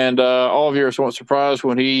 and all of you are somewhat surprised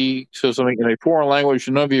when he says something in a foreign language.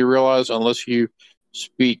 None of you realize, unless you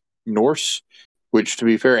speak Norse, which, to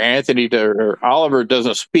be fair, Anthony or Oliver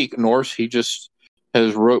doesn't speak Norse. He just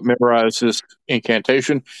has memorized this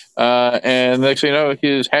incantation. And next thing you know,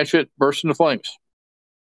 his hatchet bursts into flames.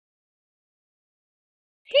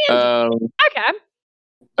 Okay.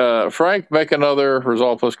 Frank, make another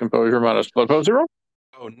resolve plus composure minus blood potency roll.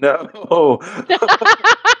 Oh no!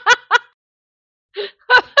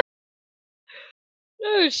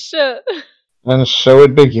 Oh shit! And so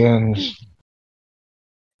it begins.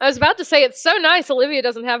 I was about to say it's so nice Olivia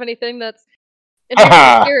doesn't have anything that's Ha inherently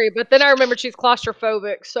ha! scary, but then I remembered she's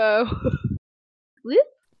claustrophobic, so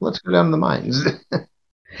Let's go down to the mines.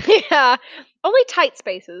 yeah. Only tight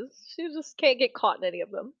spaces. She just can't get caught in any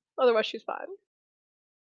of them. Otherwise, she's fine.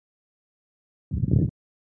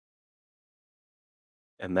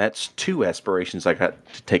 And that's 2 aspirations I got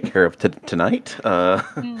to take care of tonight.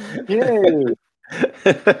 Yay!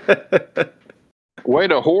 Way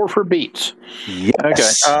to whore for beats.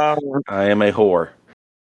 Yes. Okay. I am a whore.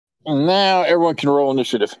 Now everyone can roll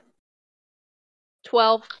initiative.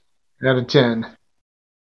 12. Out of 10.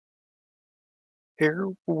 Here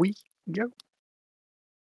we go.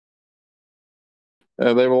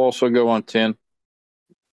 They will also go on 10.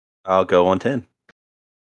 I'll go on 10.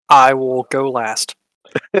 I will go last.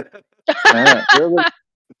 All right.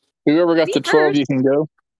 Whoever got Me the 12, you first. can go.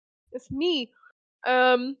 It's me.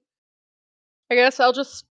 I guess I'll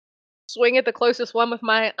just swing at the closest one with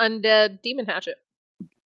my undead demon hatchet.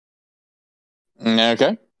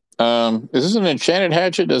 Okay. Is this an enchanted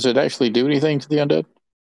hatchet? Does it actually do anything to the undead?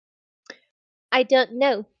 I don't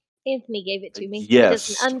know. Anthony gave it to me. Yes.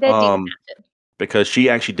 It is an undead demon hatchet. Because she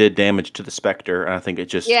actually did damage to the specter, and I think it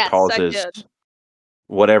just Yes, I causes did.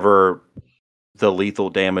 whatever the lethal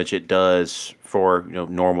damage it does for,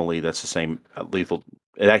 normally that's the same lethal.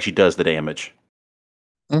 It actually does the damage.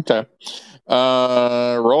 Okay.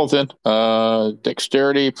 Roll then.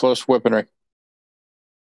 Dexterity plus weaponry.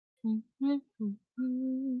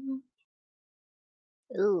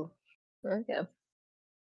 Ooh. Okay.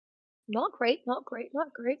 Not great, not great,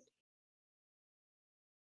 not great.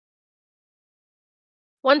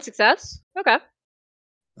 1 success. Okay.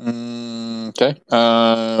 Okay.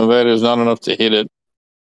 That is not enough to hit it.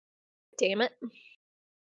 Damn it.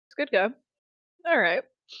 It's good go. Alright.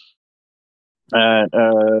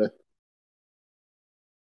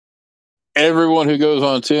 Everyone who goes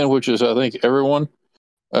on 10, which is, I think, everyone,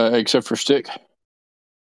 except for Stick.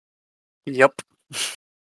 Yep.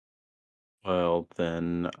 Well,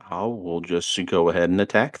 then I will just go ahead and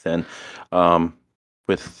attack then,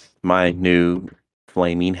 with my new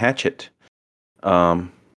flaming hatchet. All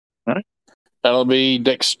right. That'll be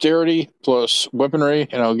dexterity plus weaponry,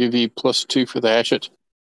 and I'll give you +2 for the hatchet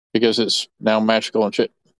because it's now magical and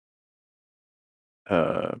shit.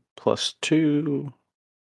 +2.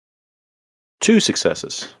 2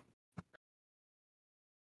 successes.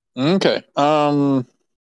 Okay.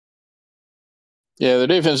 Yeah, the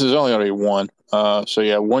defense is only going to be 1. So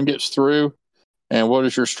yeah, 1 gets through. And what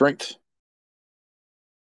is your strength?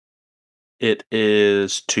 It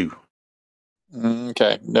is 2.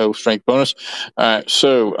 Okay, no strength bonus. All right,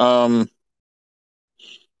 so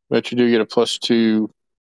but you do get a +2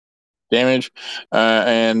 damage,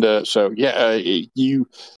 so yeah, you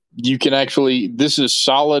can actually. This is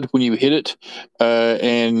solid when you hit it,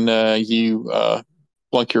 and you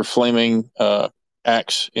plunk your flaming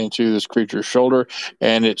axe into this creature's shoulder,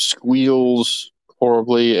 and it squeals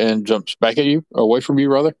horribly and jumps back at you, away from you,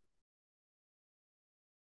 rather.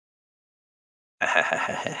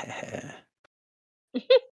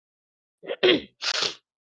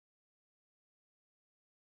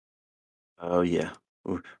 Oh yeah,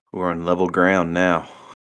 we're on level ground now.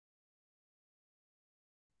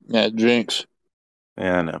 Yeah, Jinx.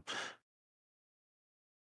 Yeah, I know.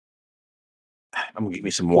 I'm gonna give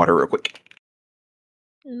me some water real quick.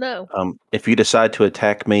 No. If you decide to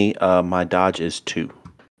attack me, my dodge is 2.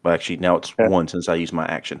 Well, actually, now it's 1 since I used my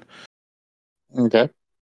action. Okay.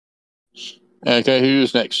 Okay,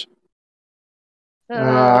 who's next?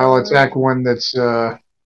 I'll attack one that's,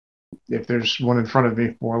 if there's one in front of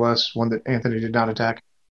me, more or less, one that Anthony did not attack.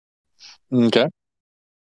 Okay.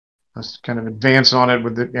 Let's kind of advance on it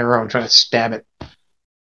with the arrow and try to stab it.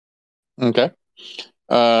 Okay.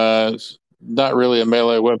 It's not really a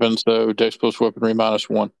melee weapon, so dex plus weaponry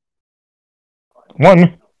 -1.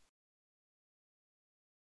 1.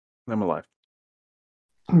 I'm alive.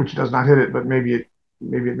 Which does not hit it, but maybe it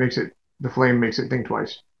makes it, the flame makes it think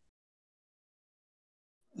twice.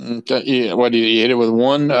 Okay. Yeah. What do you hit it with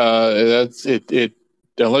 1? That's it.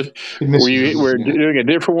 Unless It misses, we're yeah. doing a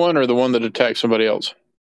different one or the one that attacks somebody else.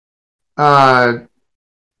 There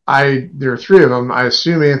are 3 of them. I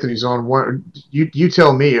assume Anthony's on one. You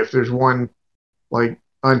tell me if there's one like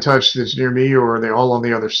untouched that's near me, or are they all on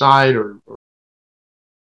the other side, or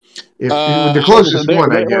The closest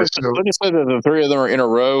one, I guess. So Let me say that the three of them are in a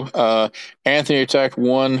row. Anthony attacked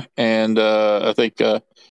one, and I think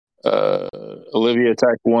Olivia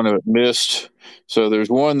attacked one and it missed. So there's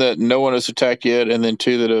one that no one has attacked yet, and then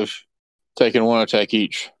two that have taken one attack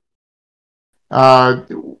each.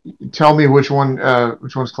 tell me which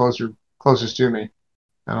one's closest to me,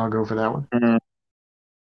 and I'll go for that one. Mm-hmm.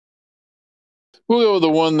 We'll go with the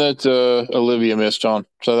one that Olivia missed on,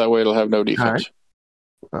 so that way it'll have no defense.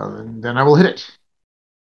 All right. Then I will hit it.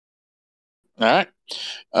 All right.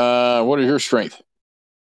 What is your strength?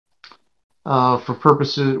 For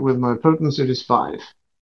purposes with my potence, it is 5.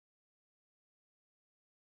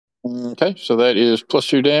 Okay, so that is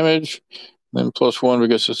 +2 damage, then +1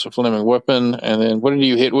 because it's a flaming weapon, and then what did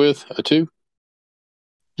you hit with? A 2?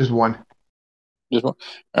 Just 1. Just 1.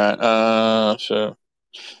 All right. So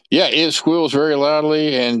yeah, it squeals very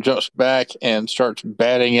loudly and jumps back and starts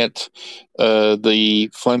batting at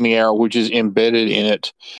the flaming arrow, which is embedded in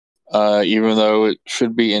it, even though it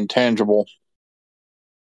should be intangible.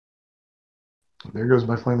 There goes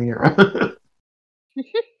my flaming arrow.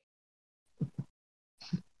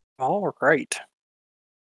 All right.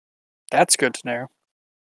 That's good to know.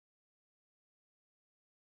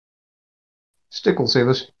 Stick will save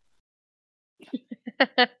us.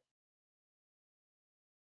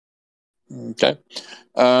 Okay.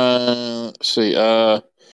 Let's see.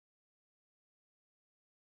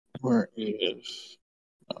 Where is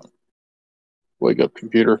wake up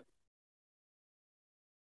computer?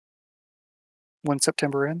 When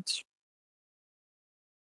September ends.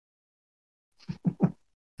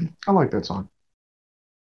 I like that song.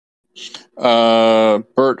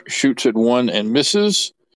 Bert shoots at one and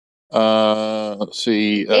misses. Let's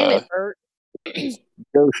see. Damn it, Bert.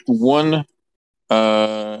 Ghost 1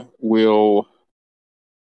 will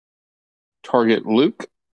target Luke.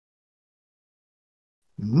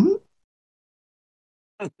 Mm-hmm.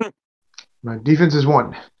 My defense is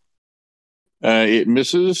 1. It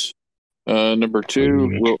misses. Number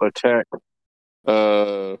 2 will attack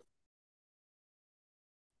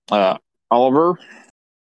Oliver.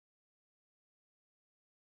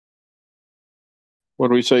 What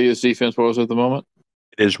do we say his defense was at the moment?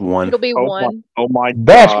 It is 1. It'll be 1. My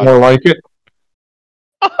That's God. more like it.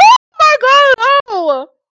 Oh my god! Oh!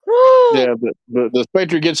 Yeah, the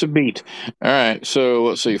Spectre gets a beat. All right, so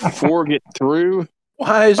let's see. 4 get through.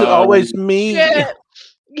 Why is it always me? Shit.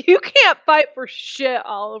 You can't fight for shit,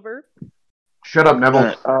 Oliver. Shut up,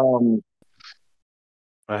 Neville. All right,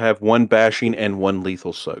 I have 1 bashing and 1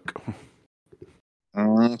 lethal soak.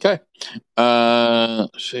 okay.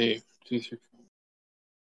 Let's see. 2, 3, 4.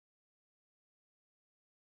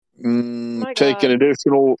 My Take God. an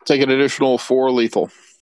additional 4 lethal.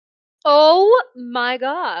 Oh my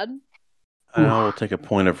god. I will take a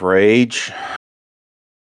point of rage.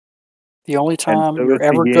 The only time so you're it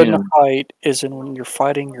ever good in a began. fight is when you're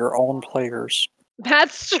fighting your own players.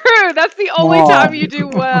 That's true. That's the only Come time on. you do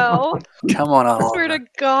well. Come on, I swear Oliver. to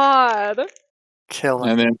God. Kill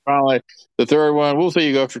And him. then finally, the third one, we'll say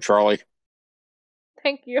you go after Charlie.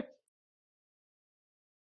 Thank you.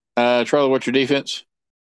 Charlie, what's your defense?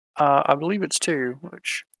 I believe it's 2,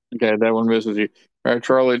 which... Okay, that one misses you. All right,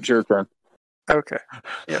 Charlie, it's your turn. Okay.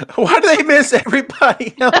 Why do they miss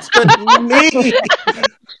everybody else but me? They're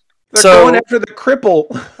So- going after the cripple.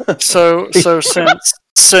 So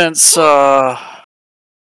since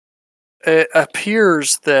it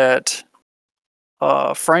appears that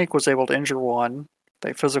Frank was able to injure one,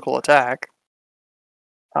 a physical attack,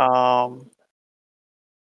 I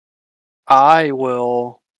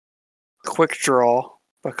will quick draw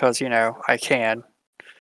because I can,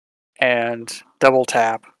 and double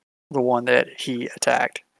tap the one that he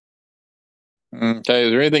attacked. Okay,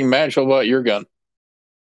 is there anything magical about your gun?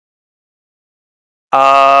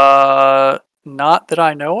 Not that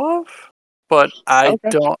I know of, but I Okay.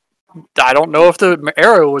 don't know if the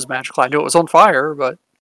arrow was magical. I knew it was on fire, but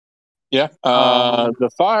Yeah.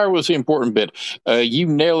 The fire was the important bit. You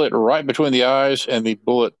nail it right between the eyes, and the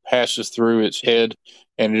bullet passes through its head,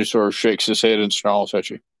 and it just sort of shakes its head and snarls at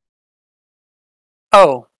you.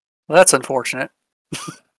 oh, well, that's unfortunate.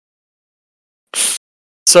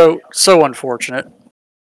 So unfortunate.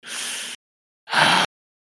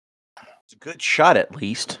 It's a good shot, at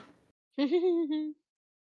least. All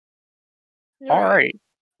right.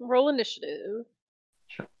 Roll initiative.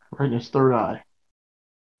 Right in his third eye.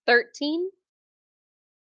 13.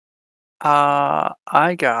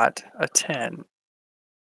 I got a 10,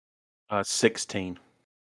 16.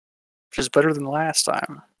 which is better than the last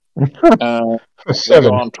time. We'll A go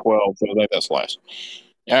 7. on 12, so I think that's last.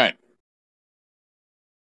 All right.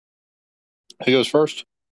 Who goes first?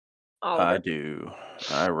 Oliver. I do.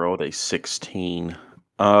 I rolled a 16.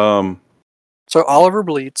 So Oliver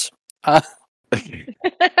bleeds.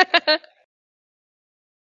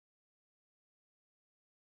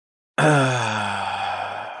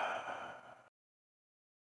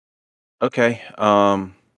 Okay.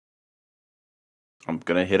 I'm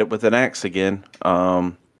gonna hit it with an axe again.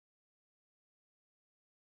 So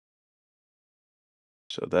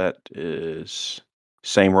that is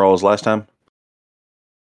same roll as last time,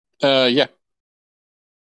 Yeah.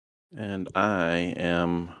 and I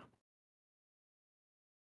am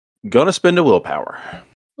gonna spend a willpower.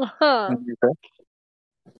 Uh-huh. Okay.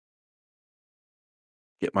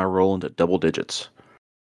 Get my roll into double digits.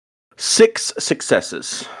 6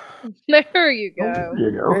 successes. There you Oh, go. there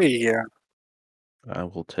you go. There you go. I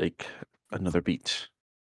will take another beat.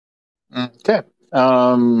 Okay.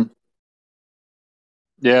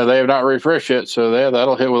 Yeah, they have not refreshed yet, so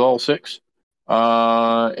that'll hit with all 6.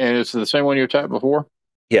 And it's the same one you attacked before.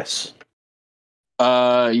 Yes.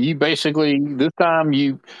 You basically this time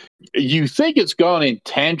you think it's gone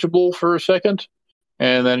intangible for a second,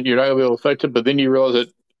 and then you're not gonna be able to affect it. But then you realize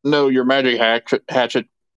that no, your magic hatchet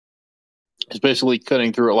is basically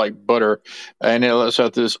cutting through it like butter, and it lets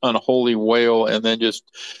out this unholy wail, and then just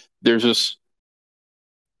there's this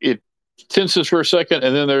it tenses for a second,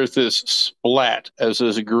 and then there's this splat as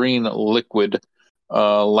this green liquid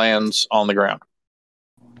lands on the ground.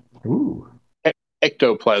 Ooh.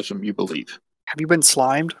 Ectoplasm, you believe. Have you been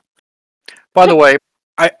slimed? By the way,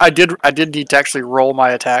 I did need to actually roll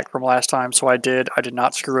my attack from last time, so I did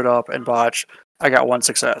not screw it up and botch. I got 1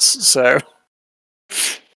 success. So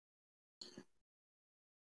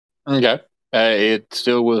Okay. It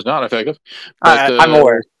still was not effective. But, I'm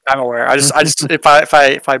aware. I'm aware. I just if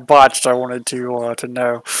I botched, I wanted to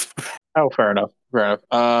know. Oh, fair enough. Fair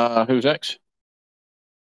enough. Who's next?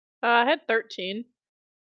 I had 13.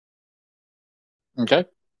 Okay.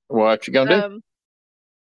 What you gonna do?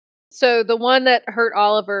 So the one that hurt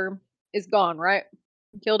Oliver is gone, right?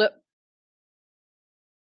 Killed it.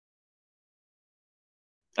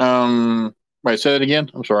 Wait, say that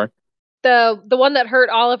again. I'm sorry. The one that hurt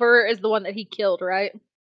Oliver is the one that he killed, right?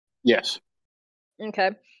 Yes.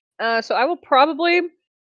 Okay. So I will probably,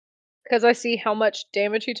 because I see how much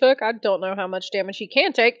damage he took. I don't know how much damage he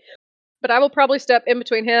can take, but I will probably step in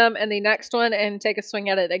between him and the next one and take a swing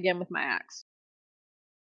at it again with my axe.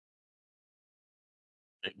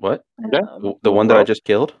 What? Okay. The one that I just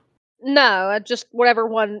killed? No, just whatever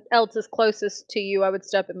one else is closest to you, I would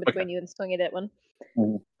step in between you and swing it at one.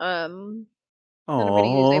 Mhm. Then I'm going to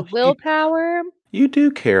use Oh, a willpower. you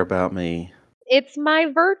do care about me. It's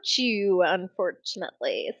my virtue,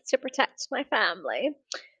 unfortunately. It's to protect my family.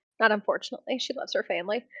 Not unfortunately, she loves her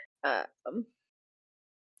family. That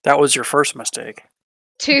was your first mistake.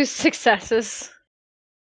 2 successes.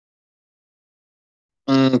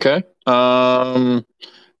 Okay.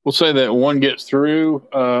 We'll say that one gets through.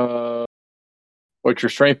 What's your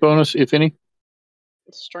strength bonus, if any?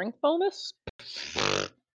 Strength bonus?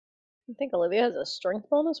 I think Olivia has a strength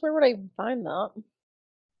bonus. Where would I even find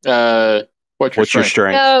that? What's your strength?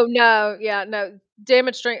 strength? Oh, no. Yeah, no.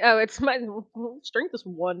 Damage strength. Oh, it's my strength is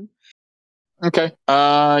 1. Okay.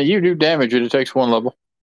 You do damage it. It takes 1 level.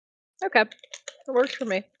 Okay. That works for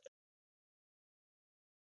me.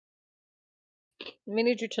 We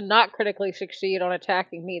need you to not critically succeed on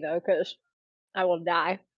attacking me, though, because I will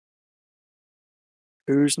die.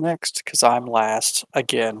 Who's next? Because I'm last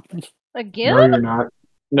again. Again? No, you're not.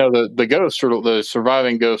 No, the ghosts are the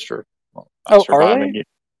surviving ghosts are. Well, not Oh, are surviving. they?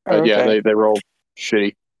 But Oh, yeah, okay. they roll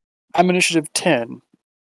shitty. I'm initiative 10.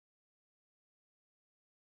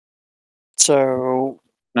 So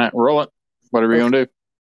All right, roll it. Whatever you're gonna do.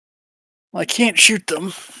 I can't shoot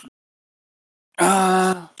them.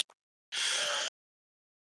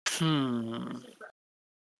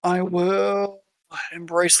 I will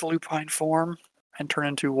embrace the lupine form and turn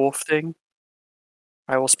into Wolf Thing.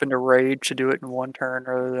 I will spend a rage to do it in 1 turn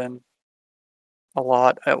rather than a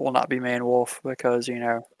lot. It will not be Man Wolf because,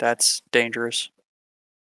 that's dangerous.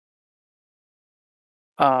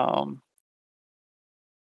 And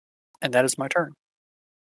that is my turn.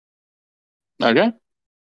 Okay.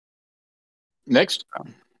 Next.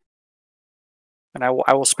 And I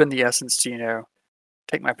will spend the essence to,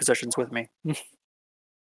 take my possessions with me.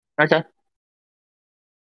 Okay.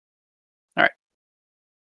 All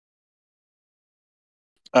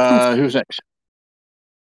right. Who's next?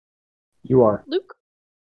 You are. Luke?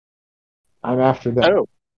 I'm after them.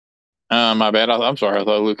 Oh. My bad. I'm sorry. I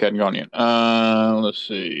thought Luke hadn't gone yet. Let's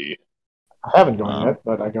see. I haven't gone yet,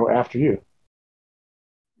 but I go after you.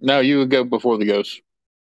 No, you would go before the ghost.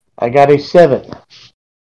 I got a 7.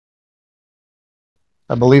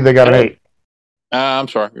 I believe they got an 8. I'm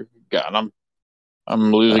sorry. God,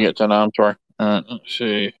 I'm losing it tonight. I'm sorry. Let's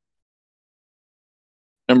see.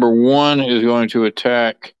 Number 1 is going to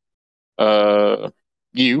attack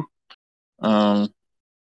you. I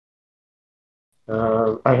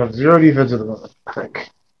have 0 defense at the moment, I think.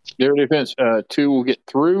 0 defense. 2 will get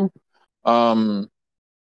through.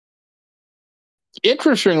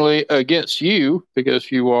 Interestingly, against you,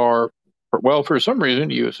 because you are, well, for some reason,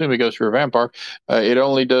 you assume it goes for a vampire, it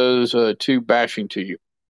only does 2 bashing to you.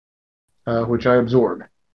 Which I absorb.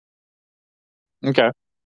 Okay.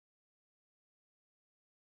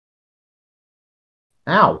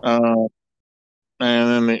 Ow. And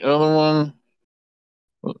then the other one,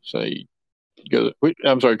 let's say,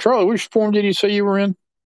 I'm sorry, Charlie, which form did you say you were in?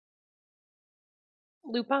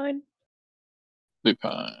 Lupine.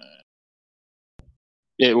 Lupine.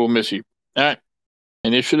 It will miss you. All right.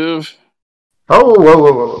 Initiative. Oh,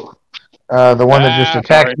 whoa. The one that just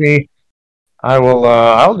attacked me,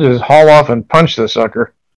 I'll just haul off and punch the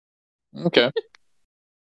sucker. Okay.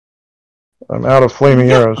 I'm out of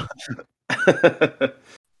flaming arrows.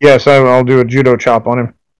 Yes, I'll do a judo chop on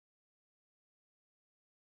him.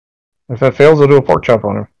 If that fails, I'll do a pork chop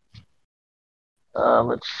on him.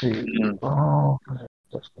 Let's see. Oh,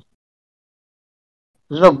 there's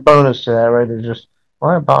no bonus to that, right? There's just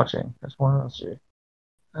boxing. That's one. Let's see.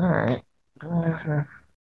 All right. 4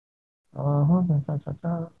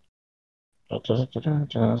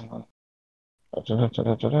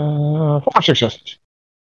 successes.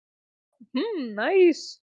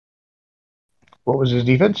 Nice. What was his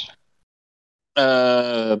defense?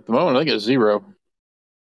 At the moment, I think it's 0.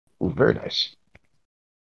 Ooh, very nice.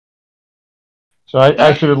 So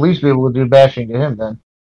I should at least be able to do bashing to him then.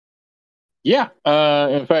 Yeah.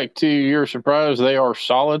 In fact, to your surprise, they are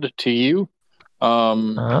solid to you.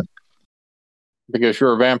 Because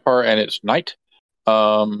you're a vampire and it's night.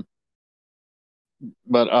 And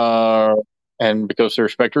because they're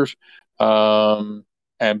specters. And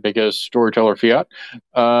because storyteller fiat.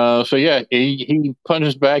 So yeah, he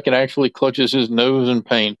punches back and actually clutches his nose in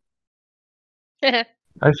pain. I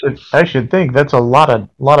should think that's a lot of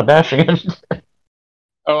bashing.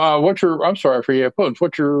 I'm sorry for your opponents.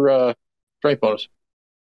 What's your strength bonus?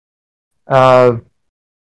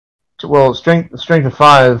 Well, strength of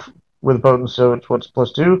 5 with opponents, so it's what's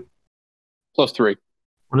 +2? +3.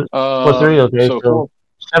 +3, okay. So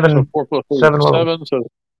 7. So 4 plus 3 7 is level. 7. So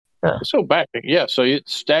yeah. So back, yeah. So it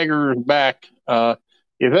staggers back. If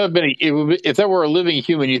that were a living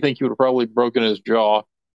human, you think you would have probably broken his jaw,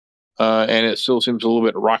 and it still seems a little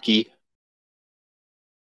bit rocky.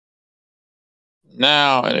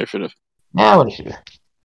 Now initiative.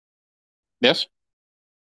 Yes.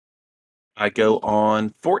 I go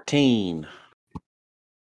on 14.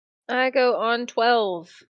 I go on 12.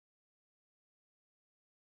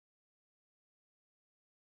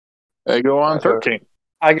 I go on 13.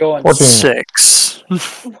 I go on 14. 6.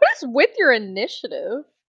 What is with your initiative?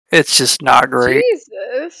 It's just not great.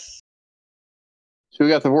 Jesus. So we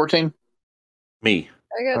got the 14? Me.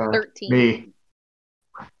 I got 13. Me.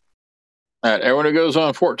 All right, everyone who goes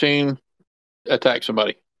on 14, attack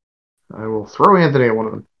somebody. I will throw Anthony at one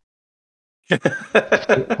of them.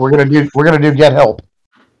 We're gonna do get help.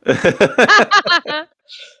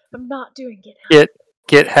 I'm not doing get help.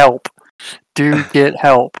 Get help. Do get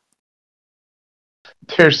help.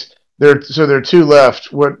 There are 2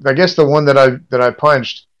 left. What I guess the one that I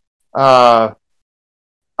punched. I'm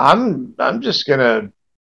just gonna.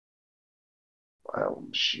 Well,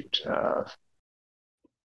 shoot. Wonder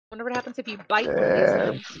what happens if you bite one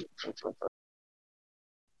of these things.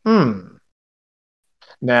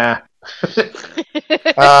 Nah.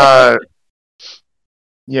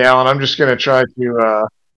 Yeah, and I'm just gonna try to.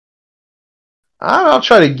 I'll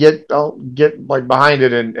try to get like behind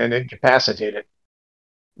it and incapacitate it.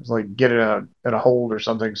 It's like get it in a hold or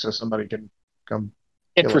something so somebody can come.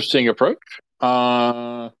 Interesting approach.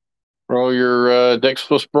 Roll your Dex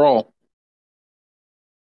plus Brawl.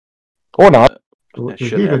 Or not.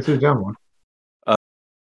 Should have. Down one.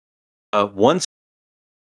 One.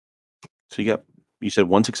 So you said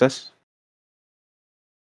 1 success?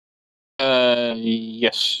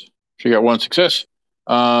 Yes. So you got 1 success.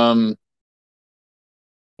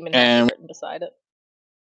 and written beside it.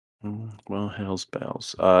 Well, hell's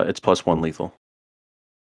bells. It's +1 lethal.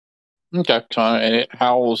 Okay. And it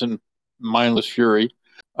howls in mindless fury.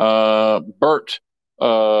 Bert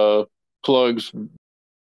plugs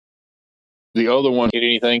the other one. Hit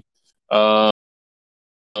anything? But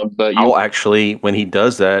I'll actually, when he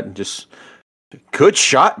does that, just good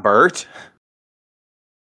shot, Bert.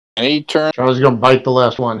 And he turns. I was gonna bite the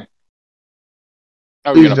last one.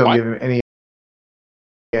 Oh, Please don't give him any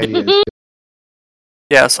idea is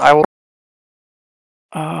Yes, I will.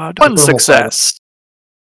 One Purple success.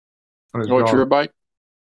 on his What's your dog. bite?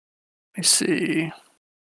 Let me see.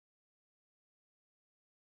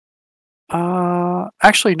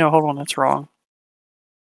 Actually, no, hold on, that's wrong.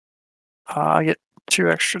 I get 2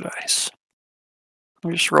 extra dice. Let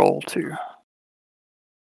me just roll 2.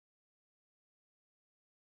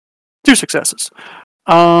 2 successes.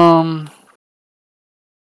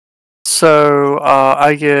 So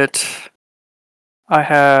I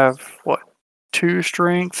have what? 2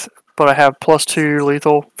 strength, but I have +2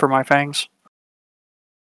 lethal for my fangs.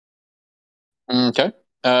 Okay.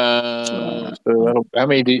 So that'll, how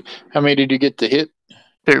many did you get to hit?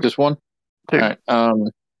 2. Just one? 2. All right.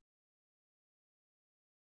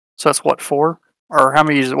 So that's what, 4? Or how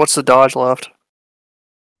many is it? What's the dodge left?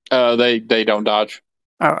 They don't dodge.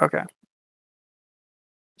 Oh, okay.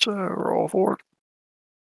 So roll 4.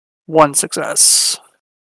 1 success.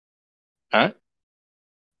 All right.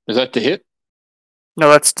 Is that to hit? No,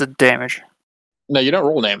 that's the damage. No, you don't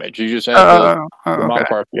roll damage. You just add the Okay.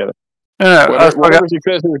 modifiers together. No,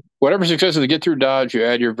 Whatever successes to get through dodge, you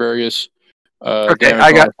add your various Okay,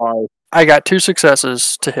 damage modifiers. I got 2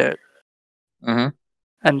 successes to hit. Mm-hmm.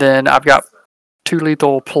 And then I've got 2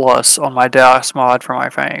 lethal plus on my dice mod for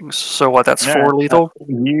my fangs. So what? That's 4 lethal.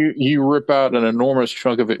 You rip out an enormous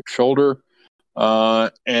chunk of its shoulder,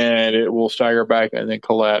 and it will stagger back and then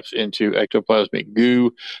collapse into ectoplasmic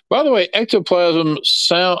goo. By the way, ectoplasm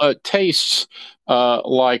tastes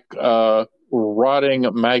like rotting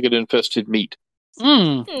maggot-infested meat.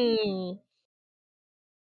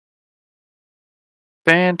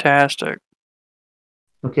 Fantastic.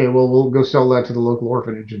 Okay, well, we'll go sell that to the local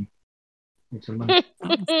orphanage and make some money.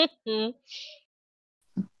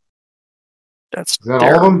 That's Is that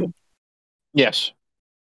terrible. all of them? Yes.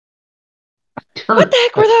 What the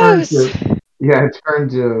heck were those? It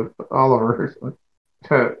turned to Oliver.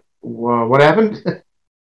 What happened?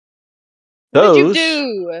 What did you Those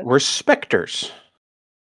do? were specters.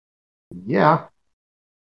 Yeah.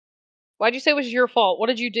 Why'd you say it was your fault? What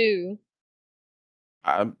did you do?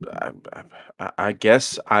 I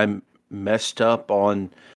guess I'm messed up on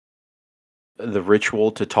the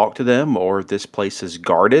ritual to talk to them, or this place is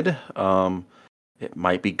guarded. It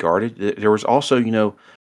might be guarded. There was also,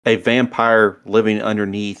 a vampire living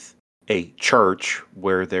underneath a church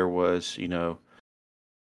where there was,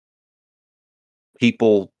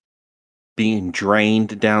 people being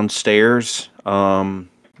drained downstairs. So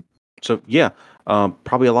yeah,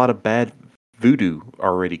 probably a lot of bad voodoo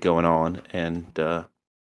already going on, and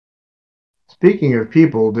Speaking of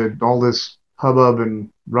people, did all this hubbub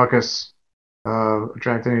and ruckus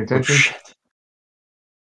attract any attention?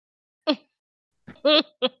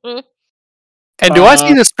 And do I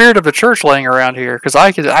see the spirit of the church laying around here? Because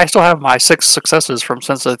I still have my 6 successes from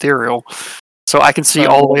Sense Ethereal, so I can see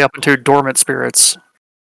all the way up into dormant spirits.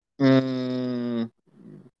 No,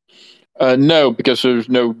 because there's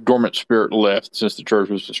no dormant spirit left since the church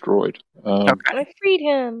was destroyed. Okay. I freed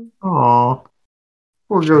him. Aw.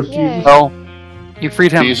 Poor ghost Yay. Jesus. Well, you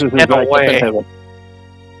freed him Jesus is in back a up in way. heaven.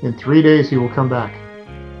 In 3 days, he will come back.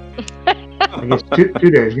 I guess 2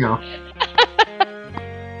 days,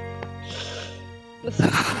 The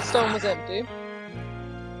stone was empty.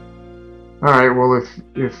 All right. Well,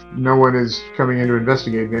 if no one is coming in to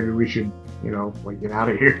investigate, maybe we should, get out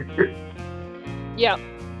of here. Yeah.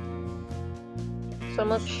 So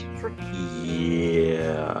much for.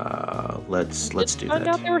 yeah, let's do Find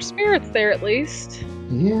that. out there were spirits there at least.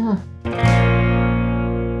 Yeah.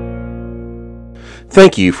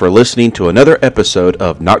 Thank you for listening to another episode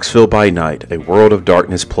of Knoxville by Night, a World of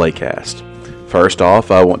Darkness playcast. First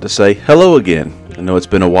off, I want to say hello again. I know it's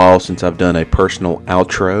been a while since I've done a personal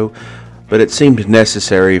outro, but it seemed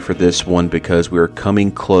necessary for this one because we are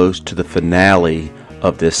coming close to the finale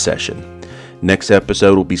of this session. Next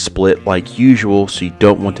episode will be split like usual, so you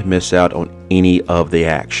don't want to miss out on any of the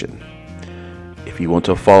action. If you want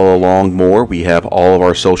to follow along more, we have all of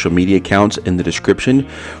our social media accounts in the description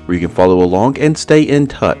where you can follow along and stay in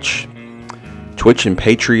touch. Twitch and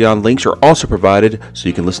Patreon links are also provided so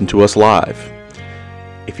you can listen to us live.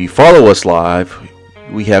 If you follow us live,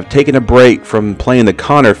 we have taken a break from playing the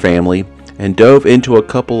Connor family and dove into a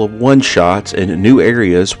couple of one-shots in new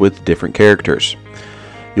areas with different characters.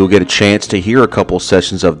 You'll get a chance to hear a couple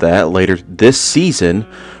sessions of that later this season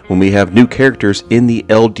when we have new characters in the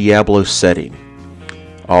El Diablo setting.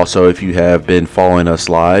 Also, if you have been following us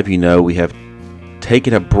live, you know we have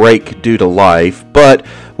taken a break due to life, but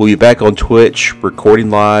we'll be back on Twitch recording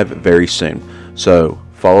live very soon. So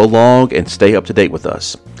follow along and stay up to date with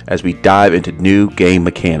us as we dive into new game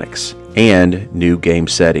mechanics and new game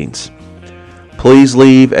settings. Please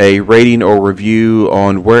leave a rating or review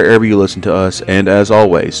on wherever you listen to us, and as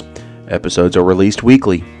always, episodes are released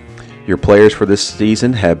weekly. Your players for this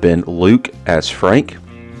season have been Luke as Frank,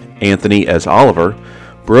 Anthony as Oliver,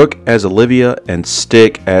 Brooke as Olivia, and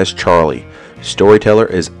Stick as Charlie. Storyteller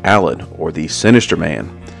is Alan, or the Sinister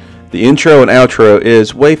Man. The intro and outro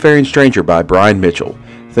is Wayfaring Stranger by Brian Mitchell.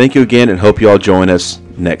 Thank you again, and hope you all join us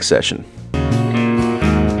next session.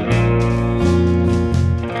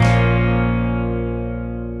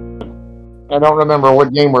 I don't remember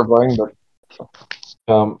what game we're playing, but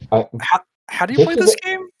How do you This play is this a-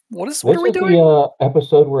 game? What This are we is doing? the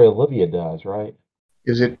episode where Olivia dies, right?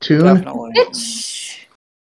 is it Toon? Definitely. Bitch.